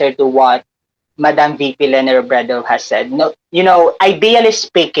my answer to what Madam VP Lena Robredo has said. No, ideally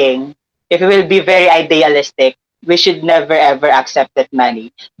speaking, if we will be very idealistic, we should never ever accept that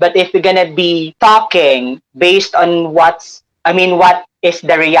money. But if we're gonna be talking based on what is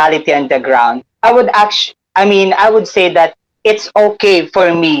the reality on the ground, I would say that it's okay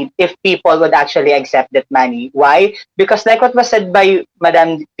for me if people would actually accept that money. Why? Because like what was said by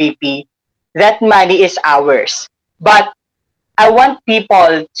Madam VP, that money is ours. But I want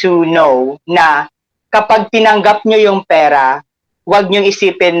people to know na kapag tinanggap nyo yung pera, huwag nyo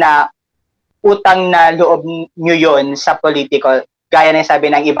isipin na utang na loob nyo yun sa politiko, gaya na sabi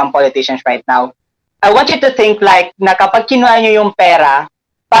ng ibang politicians right now. I want you to think like na kapag kinuha nyo yung pera,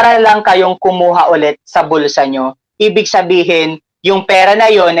 para lang kayong kumuha ulit sa bulsa nyo. Ibig sabihin, yung pera na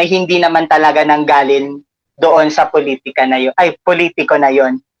yon ay hindi naman talaga nanggaling doon sa politiko na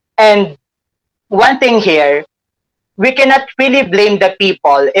yon. And one thing here, we cannot really blame the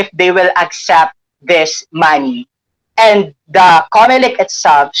people if they will accept this money. And the COMELEC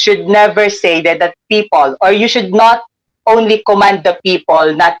itself should never say that people, or you should not only command the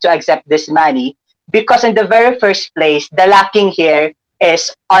people not to accept this money, because in the very first place, the lacking here is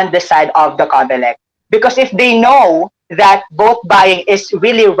on the side of the COMELEC. Because if they know that vote buying is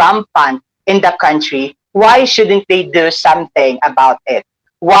really rampant in the country, why shouldn't they do something about it?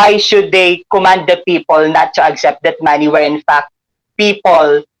 Why should they command the people not to accept that money where in fact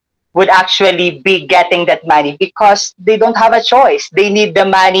people would actually be getting that money because they don't have a choice. They need the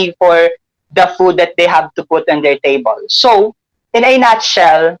money for the food that they have to put on their table. So, in a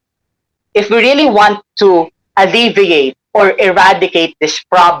nutshell, if we really want to alleviate or eradicate this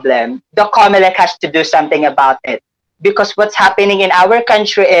problem, the COMELEC has to do something about it. Because what's happening in our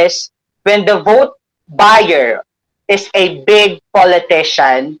country is when the vote buyer is a big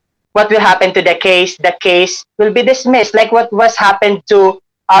politician, what will happen to the case? The case will be dismissed. Like what was happened to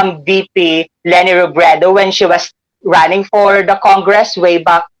VP Leni Robredo when she was running for the Congress way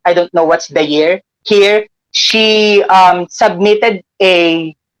back, I don't know what's the year. Here, she submitted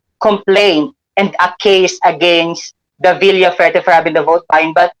a complaint and a case against the Villa Ferte for having the vote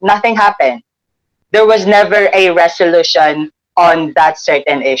buying, but nothing happened. There was never a resolution on that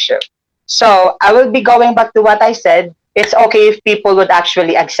certain issue. So I will be going back to what I said. It's okay if people would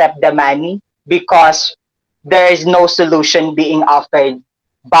actually accept the money because there is no solution being offered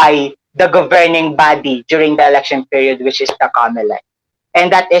by the governing body during the election period, which is the COMELEC.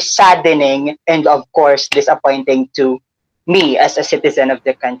 And that is saddening and, of course, disappointing to me as a citizen of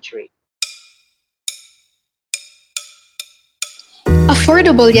the country.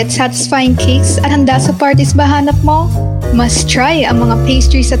 Affordable yet satisfying cakes at handa sa parties ba hanap mo? Must try ang mga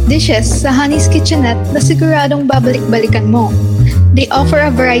pastries at dishes sa Honey's Kitchenette na siguradong babalik-balikan mo. They offer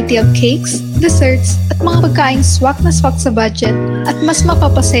a variety of cakes, desserts, at mga pagkaing swak na swak sa budget at mas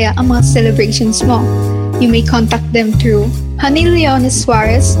mapapasaya ang mga celebrations mo. You may contact them through Honey Leones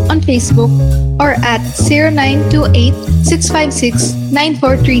Suarez on Facebook or at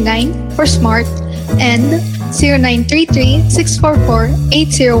 0928-656-9439 for Smart and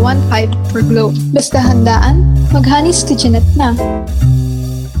 0933-644-8015 for Globe. Basta handaan, mag-Honey's Kitchenette na.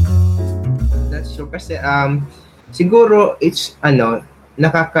 That's true kasi siguro it's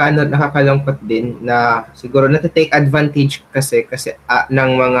nakakalungkot din na siguro na-take advantage kasi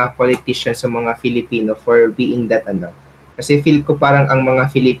ng mga politicians sa mga Filipino for being that kasi feel ko parang ang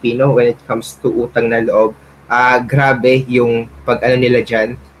mga Filipino when it comes to utang na loob grabe yung pag nila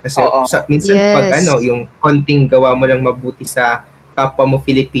diyan kasi minsan Yes. pag yung konting gawa mo lang mabuti sa kapwa mo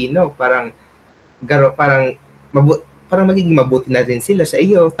Filipino parang magiging mabuti na rin sila sa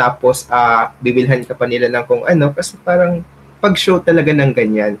iyo tapos bibilhan ka pa nila ng kung kasi parang pag-show talaga ng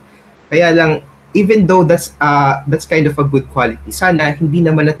ganyan. Kaya lang even though that's kind of a good quality, sana hindi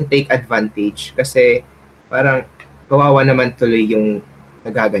naman natin take advantage kasi parang kawawa naman tuloy yung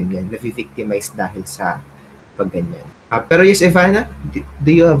nagaganyan, na-victimize dahil sa pagganyan. Pero yes, Ivanna,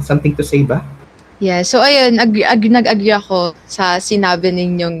 do you have something to say ba? Yeah, so ayun, nag-agree ako sa sinabi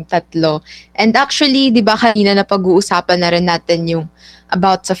ninyong tatlo. And actually, di ba kanina na pag-uusapan na rin natin yung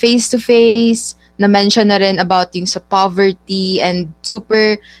about sa face-to-face, na-mention na rin about yung sa poverty and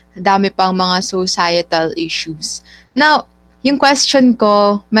super dami pang mga societal issues. Now, yung question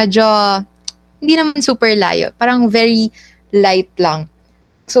ko, medyo hindi naman super layo. Parang very light lang.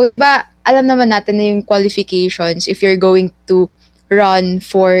 So, diba, alam naman natin na yung qualifications if you're going to run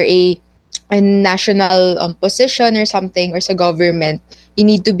for a national position or something or sa government, you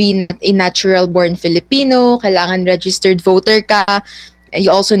need to be a natural born Filipino, kailangan registered voter ka,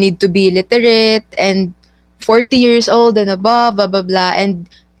 you also need to be literate and 40 years old and above, blah blah blah, and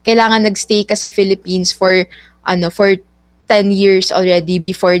kailangan nagstay ka sa Philippines for 10 years already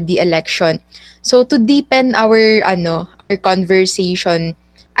before the election. So to deepen our conversation,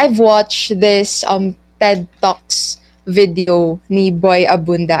 I've watched this TED Talks video ni Boy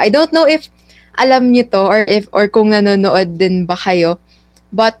Abunda. I don't know if alam niyo to or kung nanonood din ba kayo.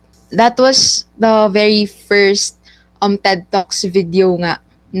 But that was the very first TED Talks video nga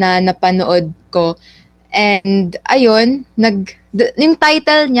na napanood ko. And ayun, yung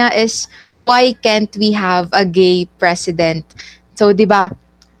title niya is Why Can't We Have a Gay President? So, 'di ba?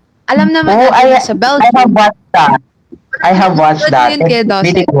 Alam naman natin na sa Belgium. I have watched that. I have watched that. Yun kay It's Doce.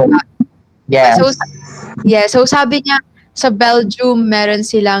 really good. Yes. So sabi niya, sa Belgium, meron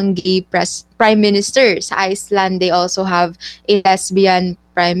silang gay prime minister. Sa Iceland, they also have a lesbian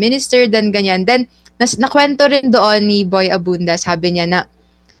prime minister, then ganyan. Then, nakwento rin doon ni Boy Abunda, sabi niya na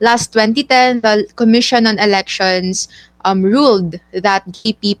last 2010, the Commission on Elections ruled that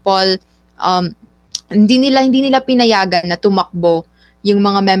gay people, hindi nila pinayagan na tumakbo yung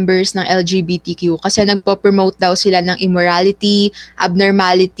mga members ng LGBTQ kasi nagpo-promote daw sila ng immorality,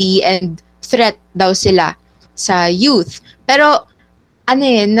 abnormality, and threat daw sila sa youth. Pero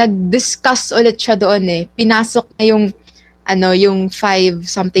nag-discuss ulit siya doon Pinasok na yung 5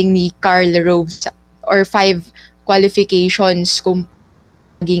 something ni Karl Rove or 5 qualifications kung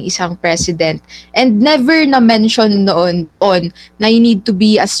maging isang president. And never na mention noon na you need to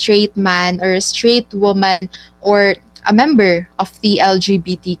be a straight man or a straight woman or a member of the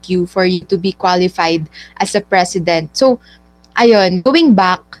LGBTQ for you to be qualified as a president. So, ayun, going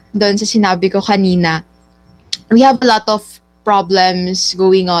back doon sa sinabi ko kanina, we have a lot of problems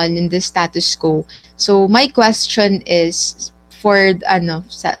going on in the status quo. So, my question is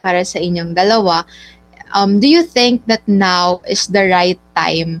para sa inyong dalawa, do you think that now is the right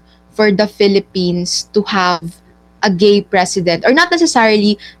time for the Philippines to have a gay president? Or not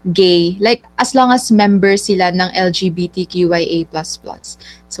necessarily gay, like as long as members sila ng LGBTQIA++.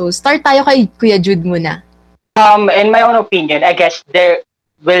 So, start tayo kay Kuya Jude muna. In my own opinion, I guess there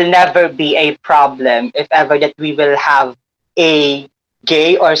will never be a problem if ever that we will have a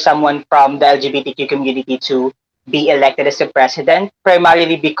gay or someone from the LGBTQ community to be elected as a president,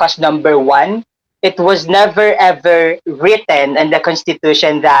 primarily because number one, it was never ever written in the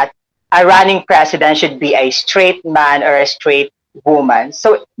Constitution that a running president should be a straight man or a straight woman.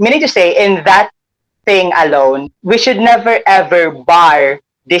 So, meaning to say, in that thing alone, we should never ever bar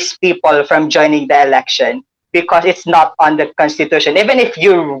these people from joining the election because it's not on the Constitution. Even if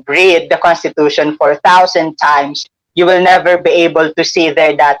you read the Constitution for 1,000 times, you will never be able to see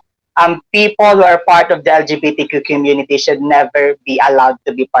there that people who are part of the LGBTQ community should never be allowed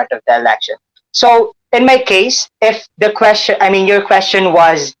to be part of the election. So, in my case, if your question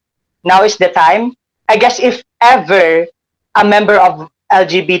was, now is the time, I guess if ever a member of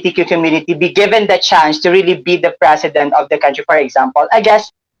LGBTQ community be given the chance to really be the president of the country, for example, I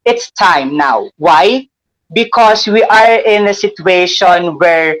guess it's time now. Why? Because we are in a situation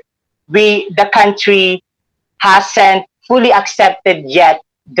where the country hasn't fully accepted yet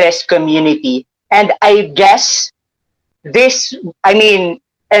this community. And I guess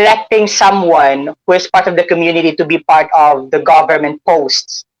electing someone who is part of the community to be part of the government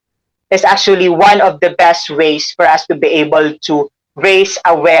posts is actually one of the best ways for us to be able to raise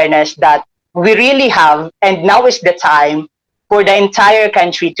awareness that we really have, and now is the time for the entire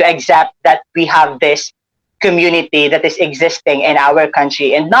country to accept that we have this community that is existing in our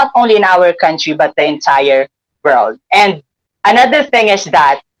country, and not only in our country, but the entire world. And another thing is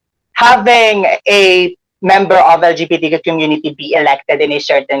that having a member of LGBTQ community be elected in a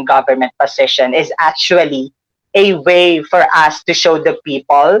certain government position is actually a way for us to show the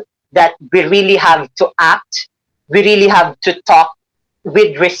people that we really have to act, we really have to talk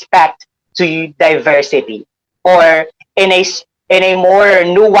with respect to diversity, or in a more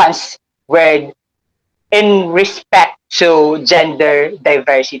nuanced word, in respect to gender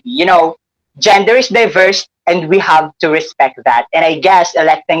diversity. Gender is diverse and we have to respect that. And I guess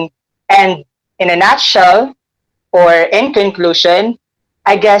and in a nutshell, or in conclusion,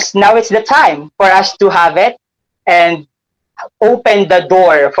 I guess now it's the time for us to have it and open the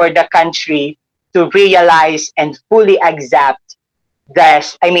door for the country to realize and fully accept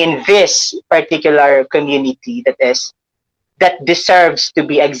this particular community that deserves to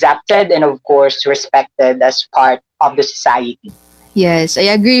be accepted and of course respected as part of the society. Yes,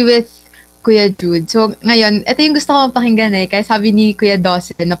 I agree with Kuya Jude. So, ngayon, ito yung gusto ko pakinggan kaya sabi ni Kuya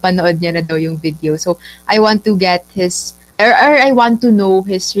Doce, napanood niya na daw yung video. So, I want to get or I want to know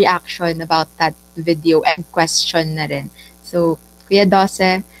his reaction about that video and question na rin. So, Kuya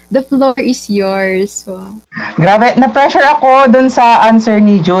Doce, the floor is yours. Wow. Grabe, na-pressure ako dun sa answer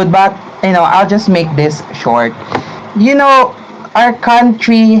ni Jude, but, I'll just make this short. Our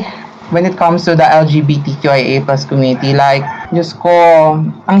country, when it comes to the LGBTQIA plus community, like, Diyos ko,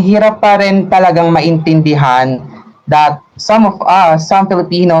 ang hirap pa rin talagang maintindihan that some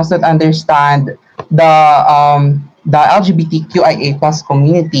Filipinos that understand the LGBTQIA plus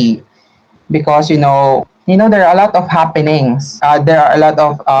community, because, there are a lot of happenings. There are a lot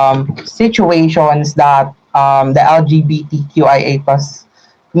of situations that the LGBTQIA plus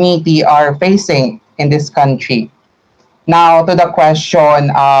community are facing in this country. Now, to the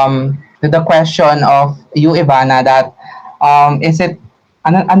question of you, Ivanna, that is it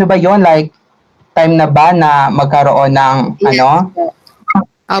ano ba yon, like time na ba na magkaroon ng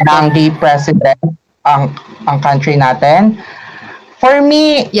ng gay president ang country natin? For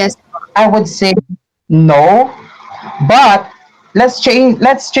me, yes, I would say no, but let's change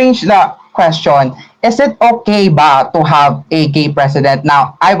the question. Is it okay ba to have a gay president?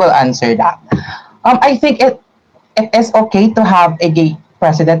 Now, I will answer that. I think it is okay to have a gay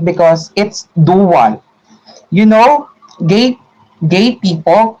president because it's dual. Gay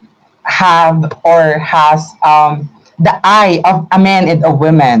people have or has the eye of a man and a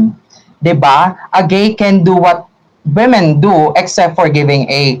woman. Diba? A gay can do what women do except for giving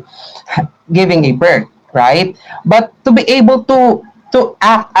a birth, right? But to be able to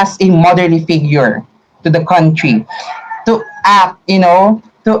act as a motherly figure to the country, to act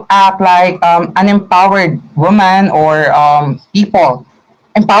like an empowered woman or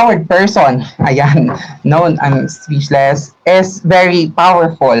empowered person, ayan, known, I'm speechless, is very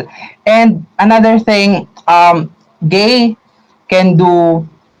powerful. And another thing, gay can do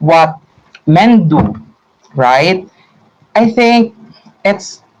what men do, right? I think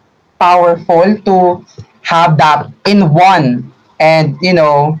it's powerful to have that in one. And,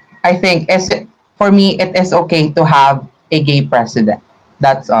 I think for me, it is okay to have a gay president.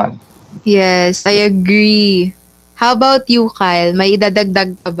 That's all. yes, I agree. How about you, Kyle? May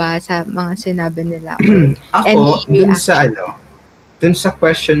idadagdag pa ba sa mga sinabi nila? Ako, Any dun sa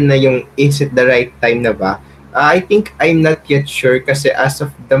question na yung is it the right time na ba? I think I'm not yet sure kasi as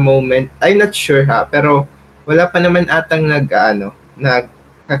of the moment, I'm not sure pero wala pa naman atang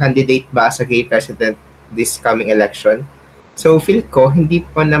nagka-candidate ba sa gay president this coming election. So feel ko hindi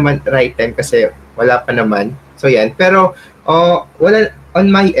pa naman right time kasi wala pa naman. So yan, pero wala on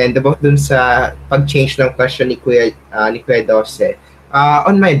my end about dun sa pag-change ng question ni Kuya Doce.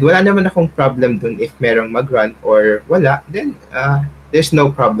 On my end, wala naman akong problem dun if merong mag-run or wala, then there's no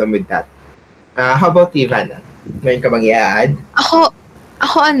problem with that. How about you, Ivanna? Meron ka bang i-add? Ako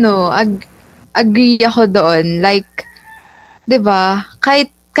agree ako doon. Like, 'di ba?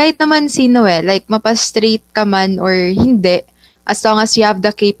 Kahit naman sino like mapa-straight ka man or hindi, as long as you have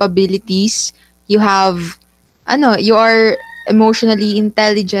the capabilities, you are emotionally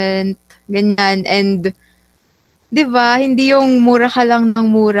intelligent, ganyan, and 'di ba, hindi yung mura ka lang ng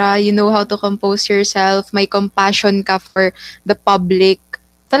mura, you know how to compose yourself, may compassion ka for the public.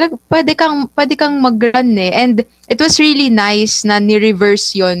 Talaga pwede kang mag-run and it was really nice na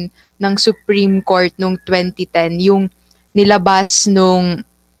ni-reverse yon ng Supreme Court nung 2010, yung nilabas nung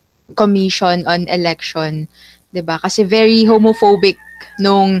Commission on Election, 'di ba? Kasi very homophobic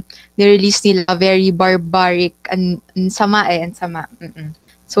nung ni-release nila, very barbaric, ang sama.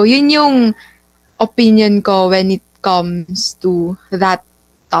 So yun yung opinion ko when it comes to that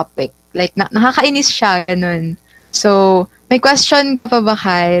topic. Like nakakainis siya ganun. So may question ka pa ba,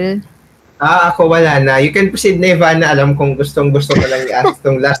 Kyle? Ako wala na. You can proceed na, Ivanna. Alam kong gustong-gusto ko lang i-ask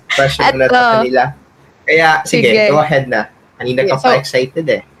tong last question na sa kanila. Kaya, sige, go ahead na. Kanina ka pa excited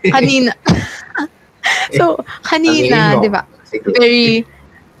Kanina. So, kanina, di ba? Very,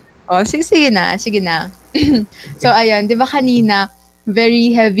 sige na. So, ayun, di ba kanina,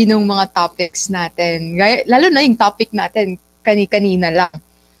 very heavy nung mga topics natin. Lalo na yung topic natin, kanina lang.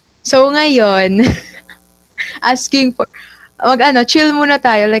 So, ngayon, asking for, chill muna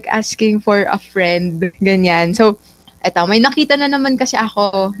tayo, like asking for a friend, ganyan. So, eto, may nakita na naman kasi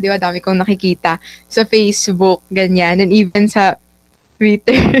ako, di ba, dami kong nakikita sa Facebook, ganyan, and even sa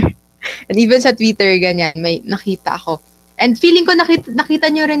Twitter. And even sa Twitter, ganyan, may nakita ako. And feeling ko nakita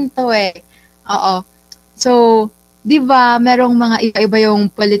nyo rin to eh. Oo. So, di ba, merong mga iba-iba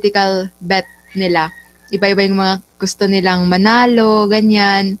yung political bet nila. Iba-iba yung mga gusto nilang manalo,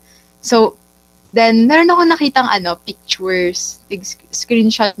 ganyan. So, then, meron ako nakitang pictures.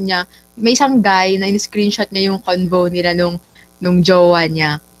 Screenshot niya. May isang guy na in-screenshot niya yung convo nila nung jowa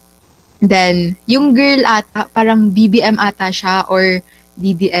niya. Then, yung girl ata, parang BBM ata siya or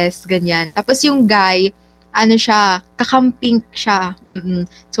DDS, ganyan. Tapos yung guy, kakamping siya.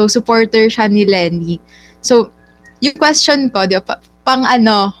 So, supporter siya ni Lenny. So, yung question ko, di ba, pang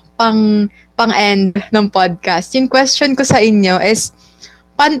end ng podcast, yung question ko sa inyo is,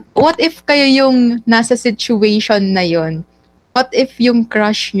 what if kayo yung nasa situation na yon? What if yung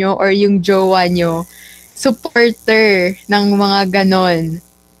crush nyo or yung jowa nyo, supporter ng mga ganon,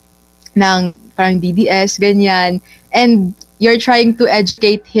 ng parang DDS, ganyan, and you're trying to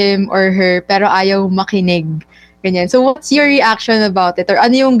educate him or her, pero ayaw makinig, ganyan. So, what's your reaction about it? Or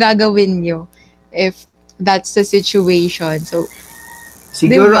ano yung gagawin nyo if that's the situation? So,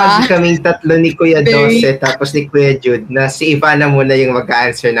 siguro diba? kaming tatlo ni Kuya Doce tapos ni Kuya Jude na si Ivanna muna yung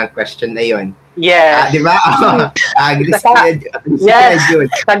mag-answer ng question na yon. Yes. Di ba? Yes.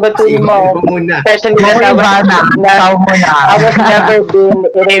 Jude. Sagutin mo. Muna. Especially Go, that Ivanna. Ikaw muna. I was never been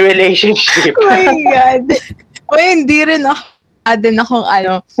in a relationship. Oh my God. Uy, hindi rin ako.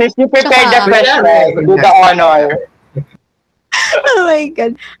 Since you prepared the Tsaka- question, do the honor. Oh my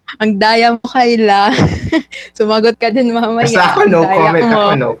God. Ang daya mo, Kayla. Sumagot ka din mamaya. Basta ako no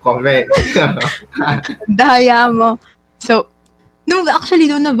comment. Ang daya mo. So, nung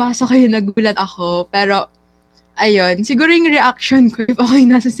nabasa ko yun, nagulat ako. Pero, ayun, siguro yung reaction ko if ako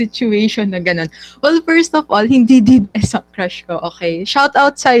yung nasa situation na ganun. Well, first of all, hindi sa crush ko, okay? Shout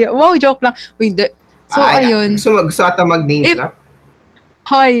out sa'yo. Wow, joke lang. Uy, so, ayun. Gusto ata mag-name drop?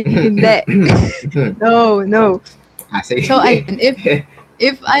 Hoy, hindi. No. Sige. So, ayun,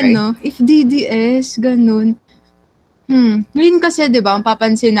 if DDS, ganun. Ngayon kasi, di ba,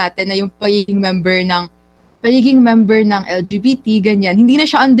 papansin natin na yung pagiging member ng LGBT, ganyan, hindi na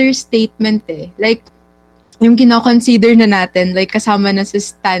siya understatement eh. Like, yung kinoconsider na natin, like, kasama na sa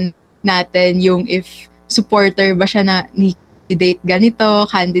stand natin yung if supporter ba siya na ni candidate ganito,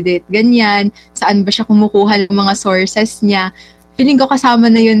 candidate ganyan, saan ba siya kumukuha ng mga sources niya. Feeling ko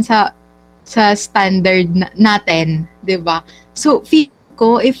kasama na yun sa standard natin, 'di ba? So, feel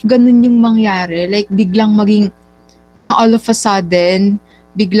ko if ganun yung mangyari, like biglang maging all of a sudden,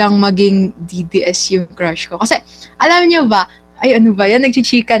 biglang maging DDS yung crush ko. Kasi alam niyo ba, ay ano ba yan,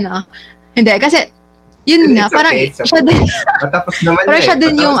 nagchichika na. Hindi, kasi yun nga, parang siya din. Matapos naman parang siya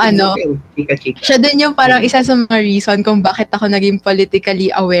din yung Chika. siya din yung parang isa sa mga reason kung bakit ako naging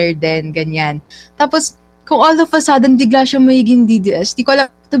politically aware din, ganyan. Tapos, kung all of a sudden, bigla siya magiging DDS, di ko alam,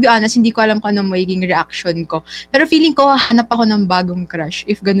 to be honest, hindi ko alam kung anong magiging reaction ko. Pero feeling ko, hanap ako ng bagong crush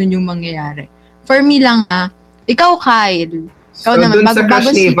if ganun yung mangyayari. For me lang ikaw, Kyle. Ikaw So, naman, dun sa crush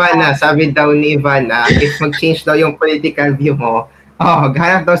ni si Ivanna, sabi daw ni Ivanna, if mag-change daw yung political view mo,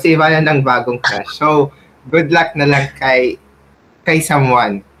 hanap daw si Ivanna ng bagong crush. So, good luck na lang kay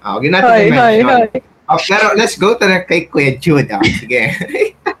someone. Huwag natin i-mention. Pero let's go to kay Kuya Jude. Sige.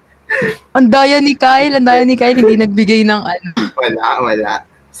 Ang daya ni Kyle, hindi nagbigay ng Wala.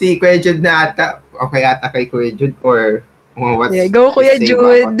 Si Kuya Jude na ata, okay ata kay Kuya Jude or what's yeah, go Kuya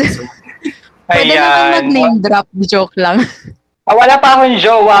Jude. Pwede na kang mag-name drop, joke lang. Wala pa akong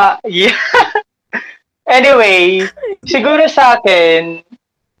jowa. Yeah. Anyway, siguro sa akin,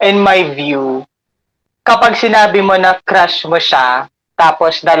 in my view, kapag sinabi mo na crush mo siya,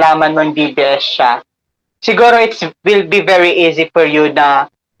 tapos nalaman mong DBS siya, siguro it will be very easy for you na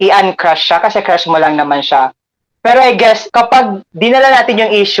i-uncrush siya kasi crush mo lang naman siya. Pero I guess, kapag dinala natin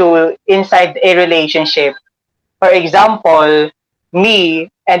yung issue inside a relationship, for example, me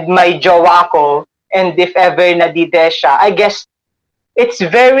and my jowa ako, and if ever na-DDS siya, I guess, it's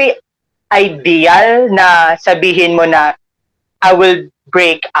very ideal na sabihin mo na I will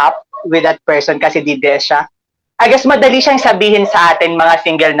break up with that person kasi DDS siya. I guess madali siyang sabihin sa atin mga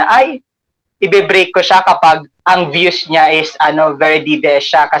single na, ay, ibe-break ko siya kapag ang views niya is very DDS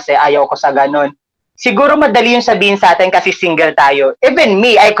siya kasi ayaw ko sa ganun. Siguro madali yung sabihin sa atin kasi single tayo. Even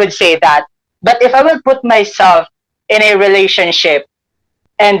me, I could say that. But if I will put myself in a relationship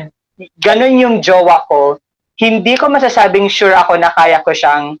and ganun yung jowa ko, hindi ko masasabing sure ako na kaya ko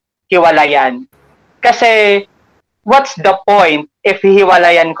siyang hiwalayan. Kasi what's the point if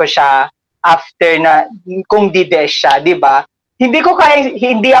hiwalayan ko siya after na kung dides siya, di ba? Hindi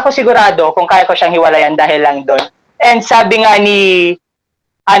ako sigurado kung kaya ko siyang hiwalayan dahil lang doon. And sabi nga ni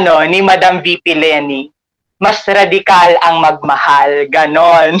Madam VP Lenny, mas radikal ang magmahal,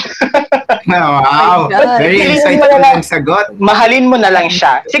 ganon. Wow, God. very Piliin mo insightful na lang. ng sagot. Mahalin mo na lang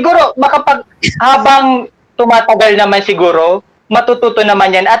siya. Siguro, habang tumatagal naman siguro, matututo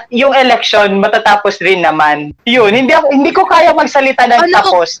naman yan. At yung election, matatapos rin naman. Yun, hindi ko kaya magsalita ng Ano?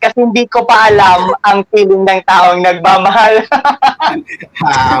 tapos kasi hindi ko pa alam ang feeling ng taong nagmamahal.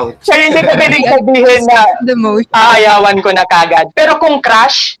 Ouch. Kaya hindi ko pwedeng sabihin na The most. aayawan ko na kagad. Pero kung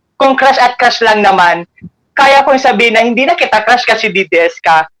crush at crush lang naman, kaya kong sabihin na hindi na kita crush kasi DDS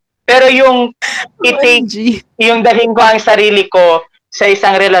ka. Pero yung OMG. yung dahin ko ang sarili ko sa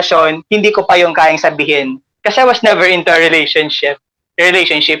isang relasyon, hindi ko pa yung kayang sabihin. Kasi I was never into a relationship.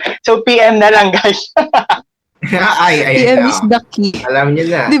 So PM na lang, guys. PM is the key. Alam niyo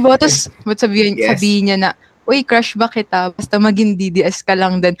na. Di ba? Tapos, sabihin Yes. niya na, uy, crush ba kita? Basta maging DDS ka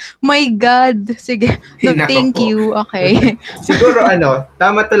lang din. My God! Sige. No, Nako thank po. you. Okay. Siguro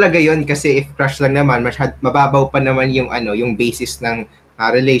tama talaga 'yon kasi if crush lang naman, mababaw pa naman yung basis ng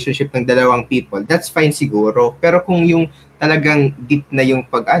relationship ng dalawang people. That's fine siguro. Pero kung yung talagang deep na yung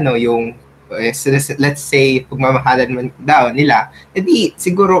let's say pagmamahalan man daw nila, edi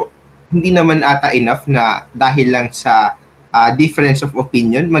siguro hindi naman ata enough na dahil lang sa difference of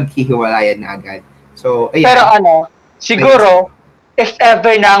opinion maghihiwalayan na agad. So, ayan. Pero siguro, if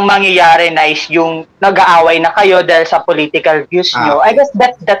ever na ang mangyayari na is yung nag-aaway na kayo dahil sa political views nyo, I guess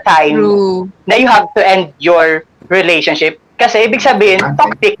that's the time True. na you have to end your relationship. Kasi ibig sabihin,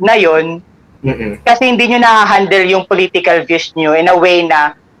 toxic na yun. Mm-mm. Kasi hindi nyo na-handle yung political views nyo in a way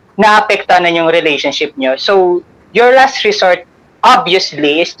na naapektuhan na yung relationship nyo. So, your last resort,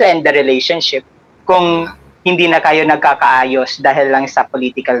 obviously, is to end the relationship kung hindi na kayo nagkakaayos dahil lang sa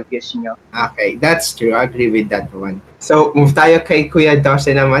political views nyo. Okay, that's true. I agree with that one. So, move tayo kay Kuya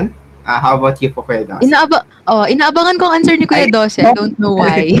Doce naman. How about you po, Kuya Doce? Inaabangan ko ang answer ni Kuya Ay. Doce. I don't know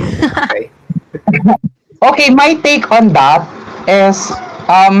why. Okay. Okay, my take on that is,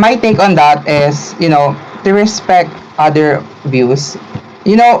 to respect other views.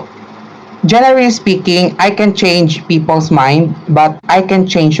 Generally speaking, I can change people's mind, but I can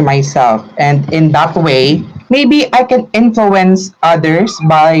change myself. And in that way, maybe I can influence others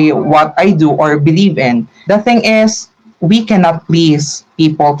by what I do or believe in. The thing is, we cannot please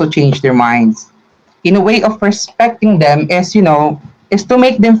people to change their minds. In a way of respecting them is to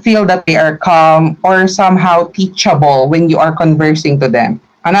make them feel that they are calm or somehow teachable when you are conversing to them.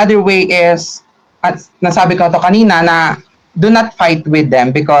 Another way is, at nasabi ko to kanina na do not fight with them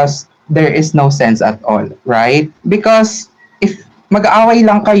because there is no sense at all, right? Because if mag-aaway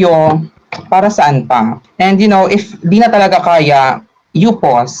lang kayo, para saan pa? And if di na talaga kaya, you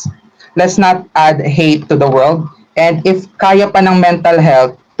pause. Let's not add hate to the world. And if kaya pa ng mental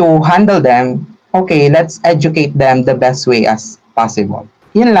health to handle them, okay, let's educate them the best way as possible.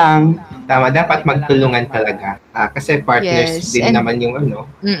 Yun lang. Tama, dapat magtulungan talaga. Kasi partners Yes, din and- naman yung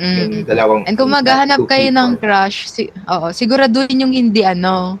yung dalawang... And kung maghahanap two kayo ng people. crush, siguraduhin yung hindi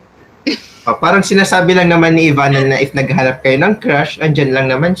Parang sinasabi lang naman ni Ivanna na if naghahanap kayo ng crush, andyan lang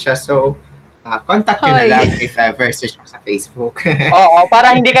naman siya. So, contact nyo na Hoy. lang if ever search mo sa Facebook. Oo,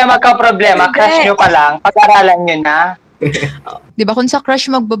 para hindi kayo magka-problema, crush nyo pa lang, pag-aralan nyo na. Di ba kung sa crush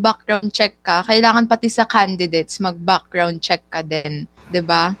magba-background check ka, kailangan pati sa candidates mag-background check ka din. Di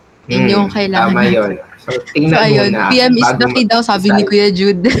ba? Yun yung kailangan Tama natin. yun. So, So, tingnan ayun, muna. PM is bago the key daw, sabi ni mag-decide. Kuya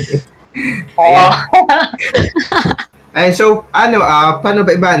Jude. Oo. And so, paano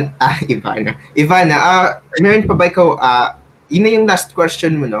ba, Ivanna, meron pa ba ikaw, yun na yung last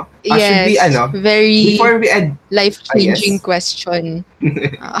question mo, no? Should we, Yes, very before we end, life-changing yes. question.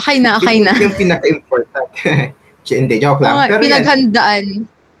 Okay na. yung pinaka-important. Hindi, joke lang. Pero yan, Pinaghandaan.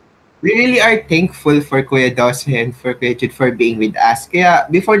 we really are thankful for Kuya Doce and for Kuya Jude for being with us. Kaya,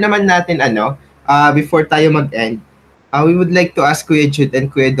 before naman natin, before tayo mag-end, we would like to ask Kuya Jude and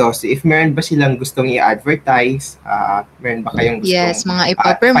Kuya Doce if meron ba silang gustong i-advertise, meron ba kayong gustong Yes, mga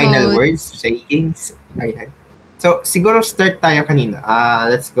ipapromote. final words, sayings, ayan. So, siguro start tayo kanina.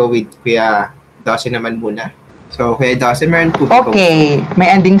 Let's go with Kuya Doce naman muna. So, Kuya Doce, meron po ba ikaw? Okay, may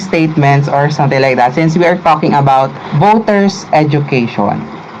ending statements or something like that since we are talking about voters education.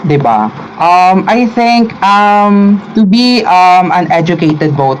 Diba? I think to be an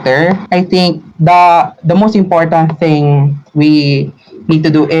educated voter, I think the most important thing we need to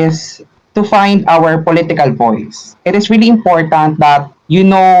do is to find our political voice. It is really important that you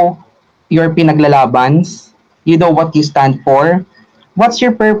know your pinaglalabans, you know what you stand for, what's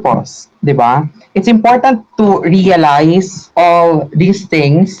your purpose, di ba? It's important to realize all these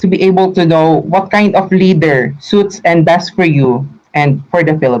things to be able to know what kind of leader suits and best for you and for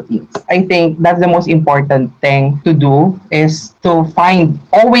the Philippines. I think that's the most important thing to do is to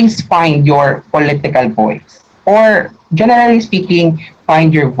always find your political voice. Or generally speaking,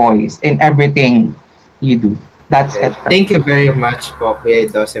 find your voice in everything you do. That's Okay. it. Thank you very much po, Kuya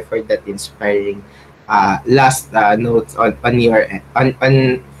Doce, for that inspiring last notes on your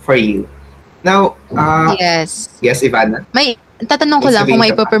for you. Now, Yes. yes, Ivana, May tatanong ko may lang kung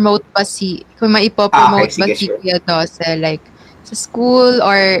sabihin ka pa? kung Okay, maipo-promote ba sige, si sure. Kuya Doce like sa school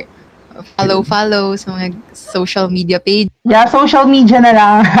or follow sa mga social media page. Yeah, social media na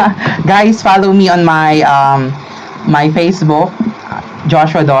lang. Guys, follow me on my Facebook,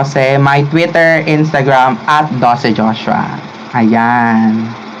 Joshua Doce, my Twitter, Instagram, @Doce Joshua. Ayan.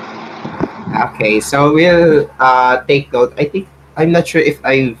 Okay, so we'll take note. I'm not sure if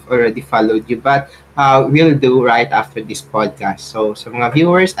I've already followed you, but we'll do right after this podcast. So sa mga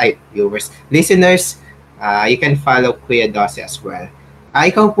listeners, you can follow Kuya Doce as well.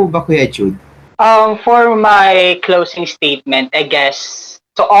 Ikaw po ba, Kuya Jude? For my closing statement, I guess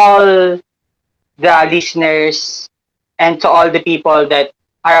to all the listeners and to all the people that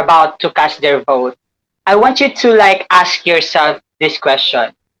are about to cast their vote, I want you to like ask yourself this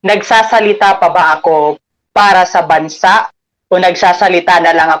question. Nagsasalita pa ba ako para sa bansa o nagsasalita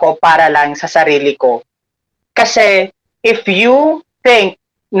na lang ako para lang sa sarili ko? Kasi if you think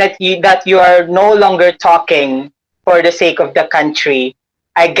that you are no longer talking for the sake of the country,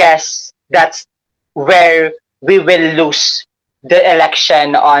 I guess that's where we will lose the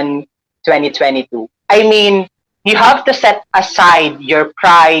election on 2022. I mean, you have to set aside your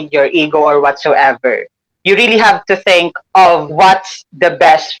pride, your ego, or whatsoever. You really have to think of what's the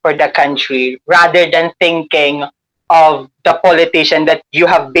best for the country rather than thinking of the politician that you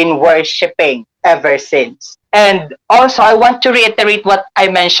have been worshiping ever since. And also, I want to reiterate what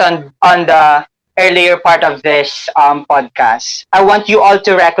I mentioned on the earlier part of this podcast. I want you all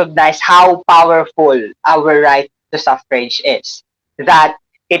to recognize how powerful our right to suffrage is. That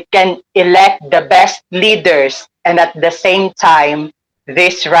it can elect the best leaders, and at the same time,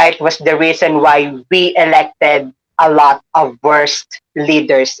 this right was the reason why we elected a lot of worst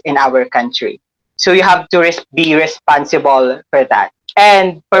leaders in our country. So you have to be responsible for that.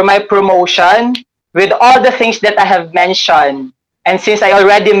 And for my promotion, with all the things that I have mentioned, and since I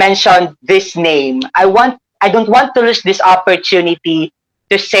already mentioned this name, I don't want to lose this opportunity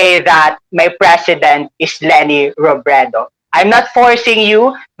to say that my president is Leni Robredo. I'm not forcing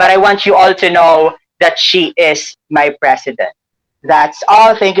you, but I want you all to know that she is my president. That's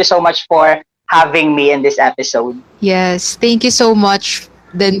all. Thank you so much for having me in this episode. Yes, thank you so much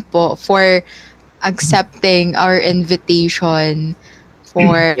din po for accepting our invitation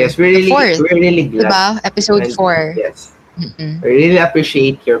for Yes, the fourth, we're really glad. diba? Episode And, 4. Yes. Mm-mm. I really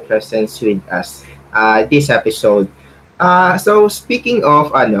appreciate your presence with us this episode. So speaking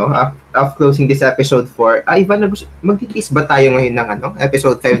of of closing this episode 4, Ivan, magti-tease ba tayo ngayon ng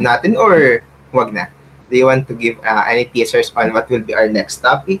episode 5 natin or wag na? Do you want to give any teasers on what will be our next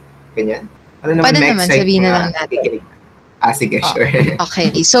topic? Ganyan. Pwede naman, sabihin na lang natin. Sige, sure.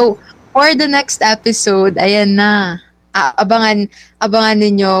 Okay, so for the next episode, ayan na. Abangan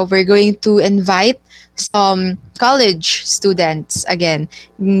ninyo. We're going to invite some college students again.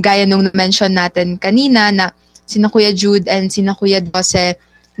 Gaya nung mention natin kanina na sina Kuya Jude and sina Kuya Doce,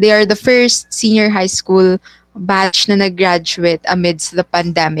 they are the first senior high school batch na nag-graduate amidst the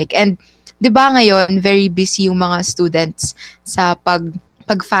pandemic. And 'di ba ngayon very busy yung mga students sa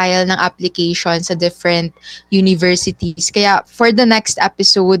pag-file ng application sa different universities. Kaya for the next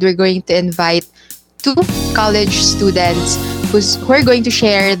episode, we're going to invite 2 college students who are going to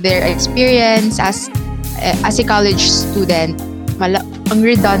share their experience as a college student. Ang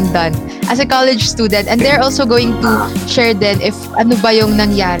redundant. As a college student. And they're also going to share then if ano ba yung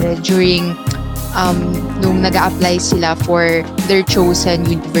nangyari during nung nag-a-apply sila for their chosen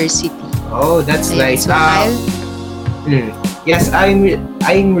university. Oh, that's nice. So, Kyle? Yes, I'm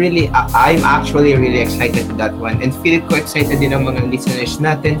actually really excited to that one, and feel ko excited din ang mga listeners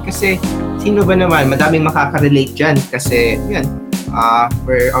natin kasi sino ba naman, madaming makaka-relate dyan kasi yan,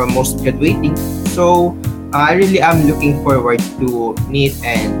 we're almost graduating. So I really am looking forward to meet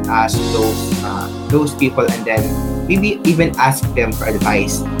and ask those people and then maybe even ask them for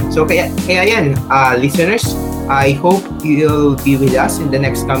advice. So kaya yan, listeners, I hope you'll be with us in the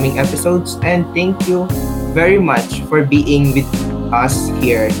next coming episodes, and thank you very much for being with us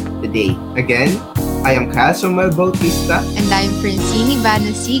here today. Again, I am Kasama Bautista, And I'm Francine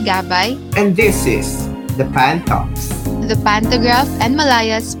Ivanna C. Gabay. and this is the Pan Talks. the Pantograph and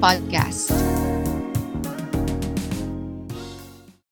Malayas podcast.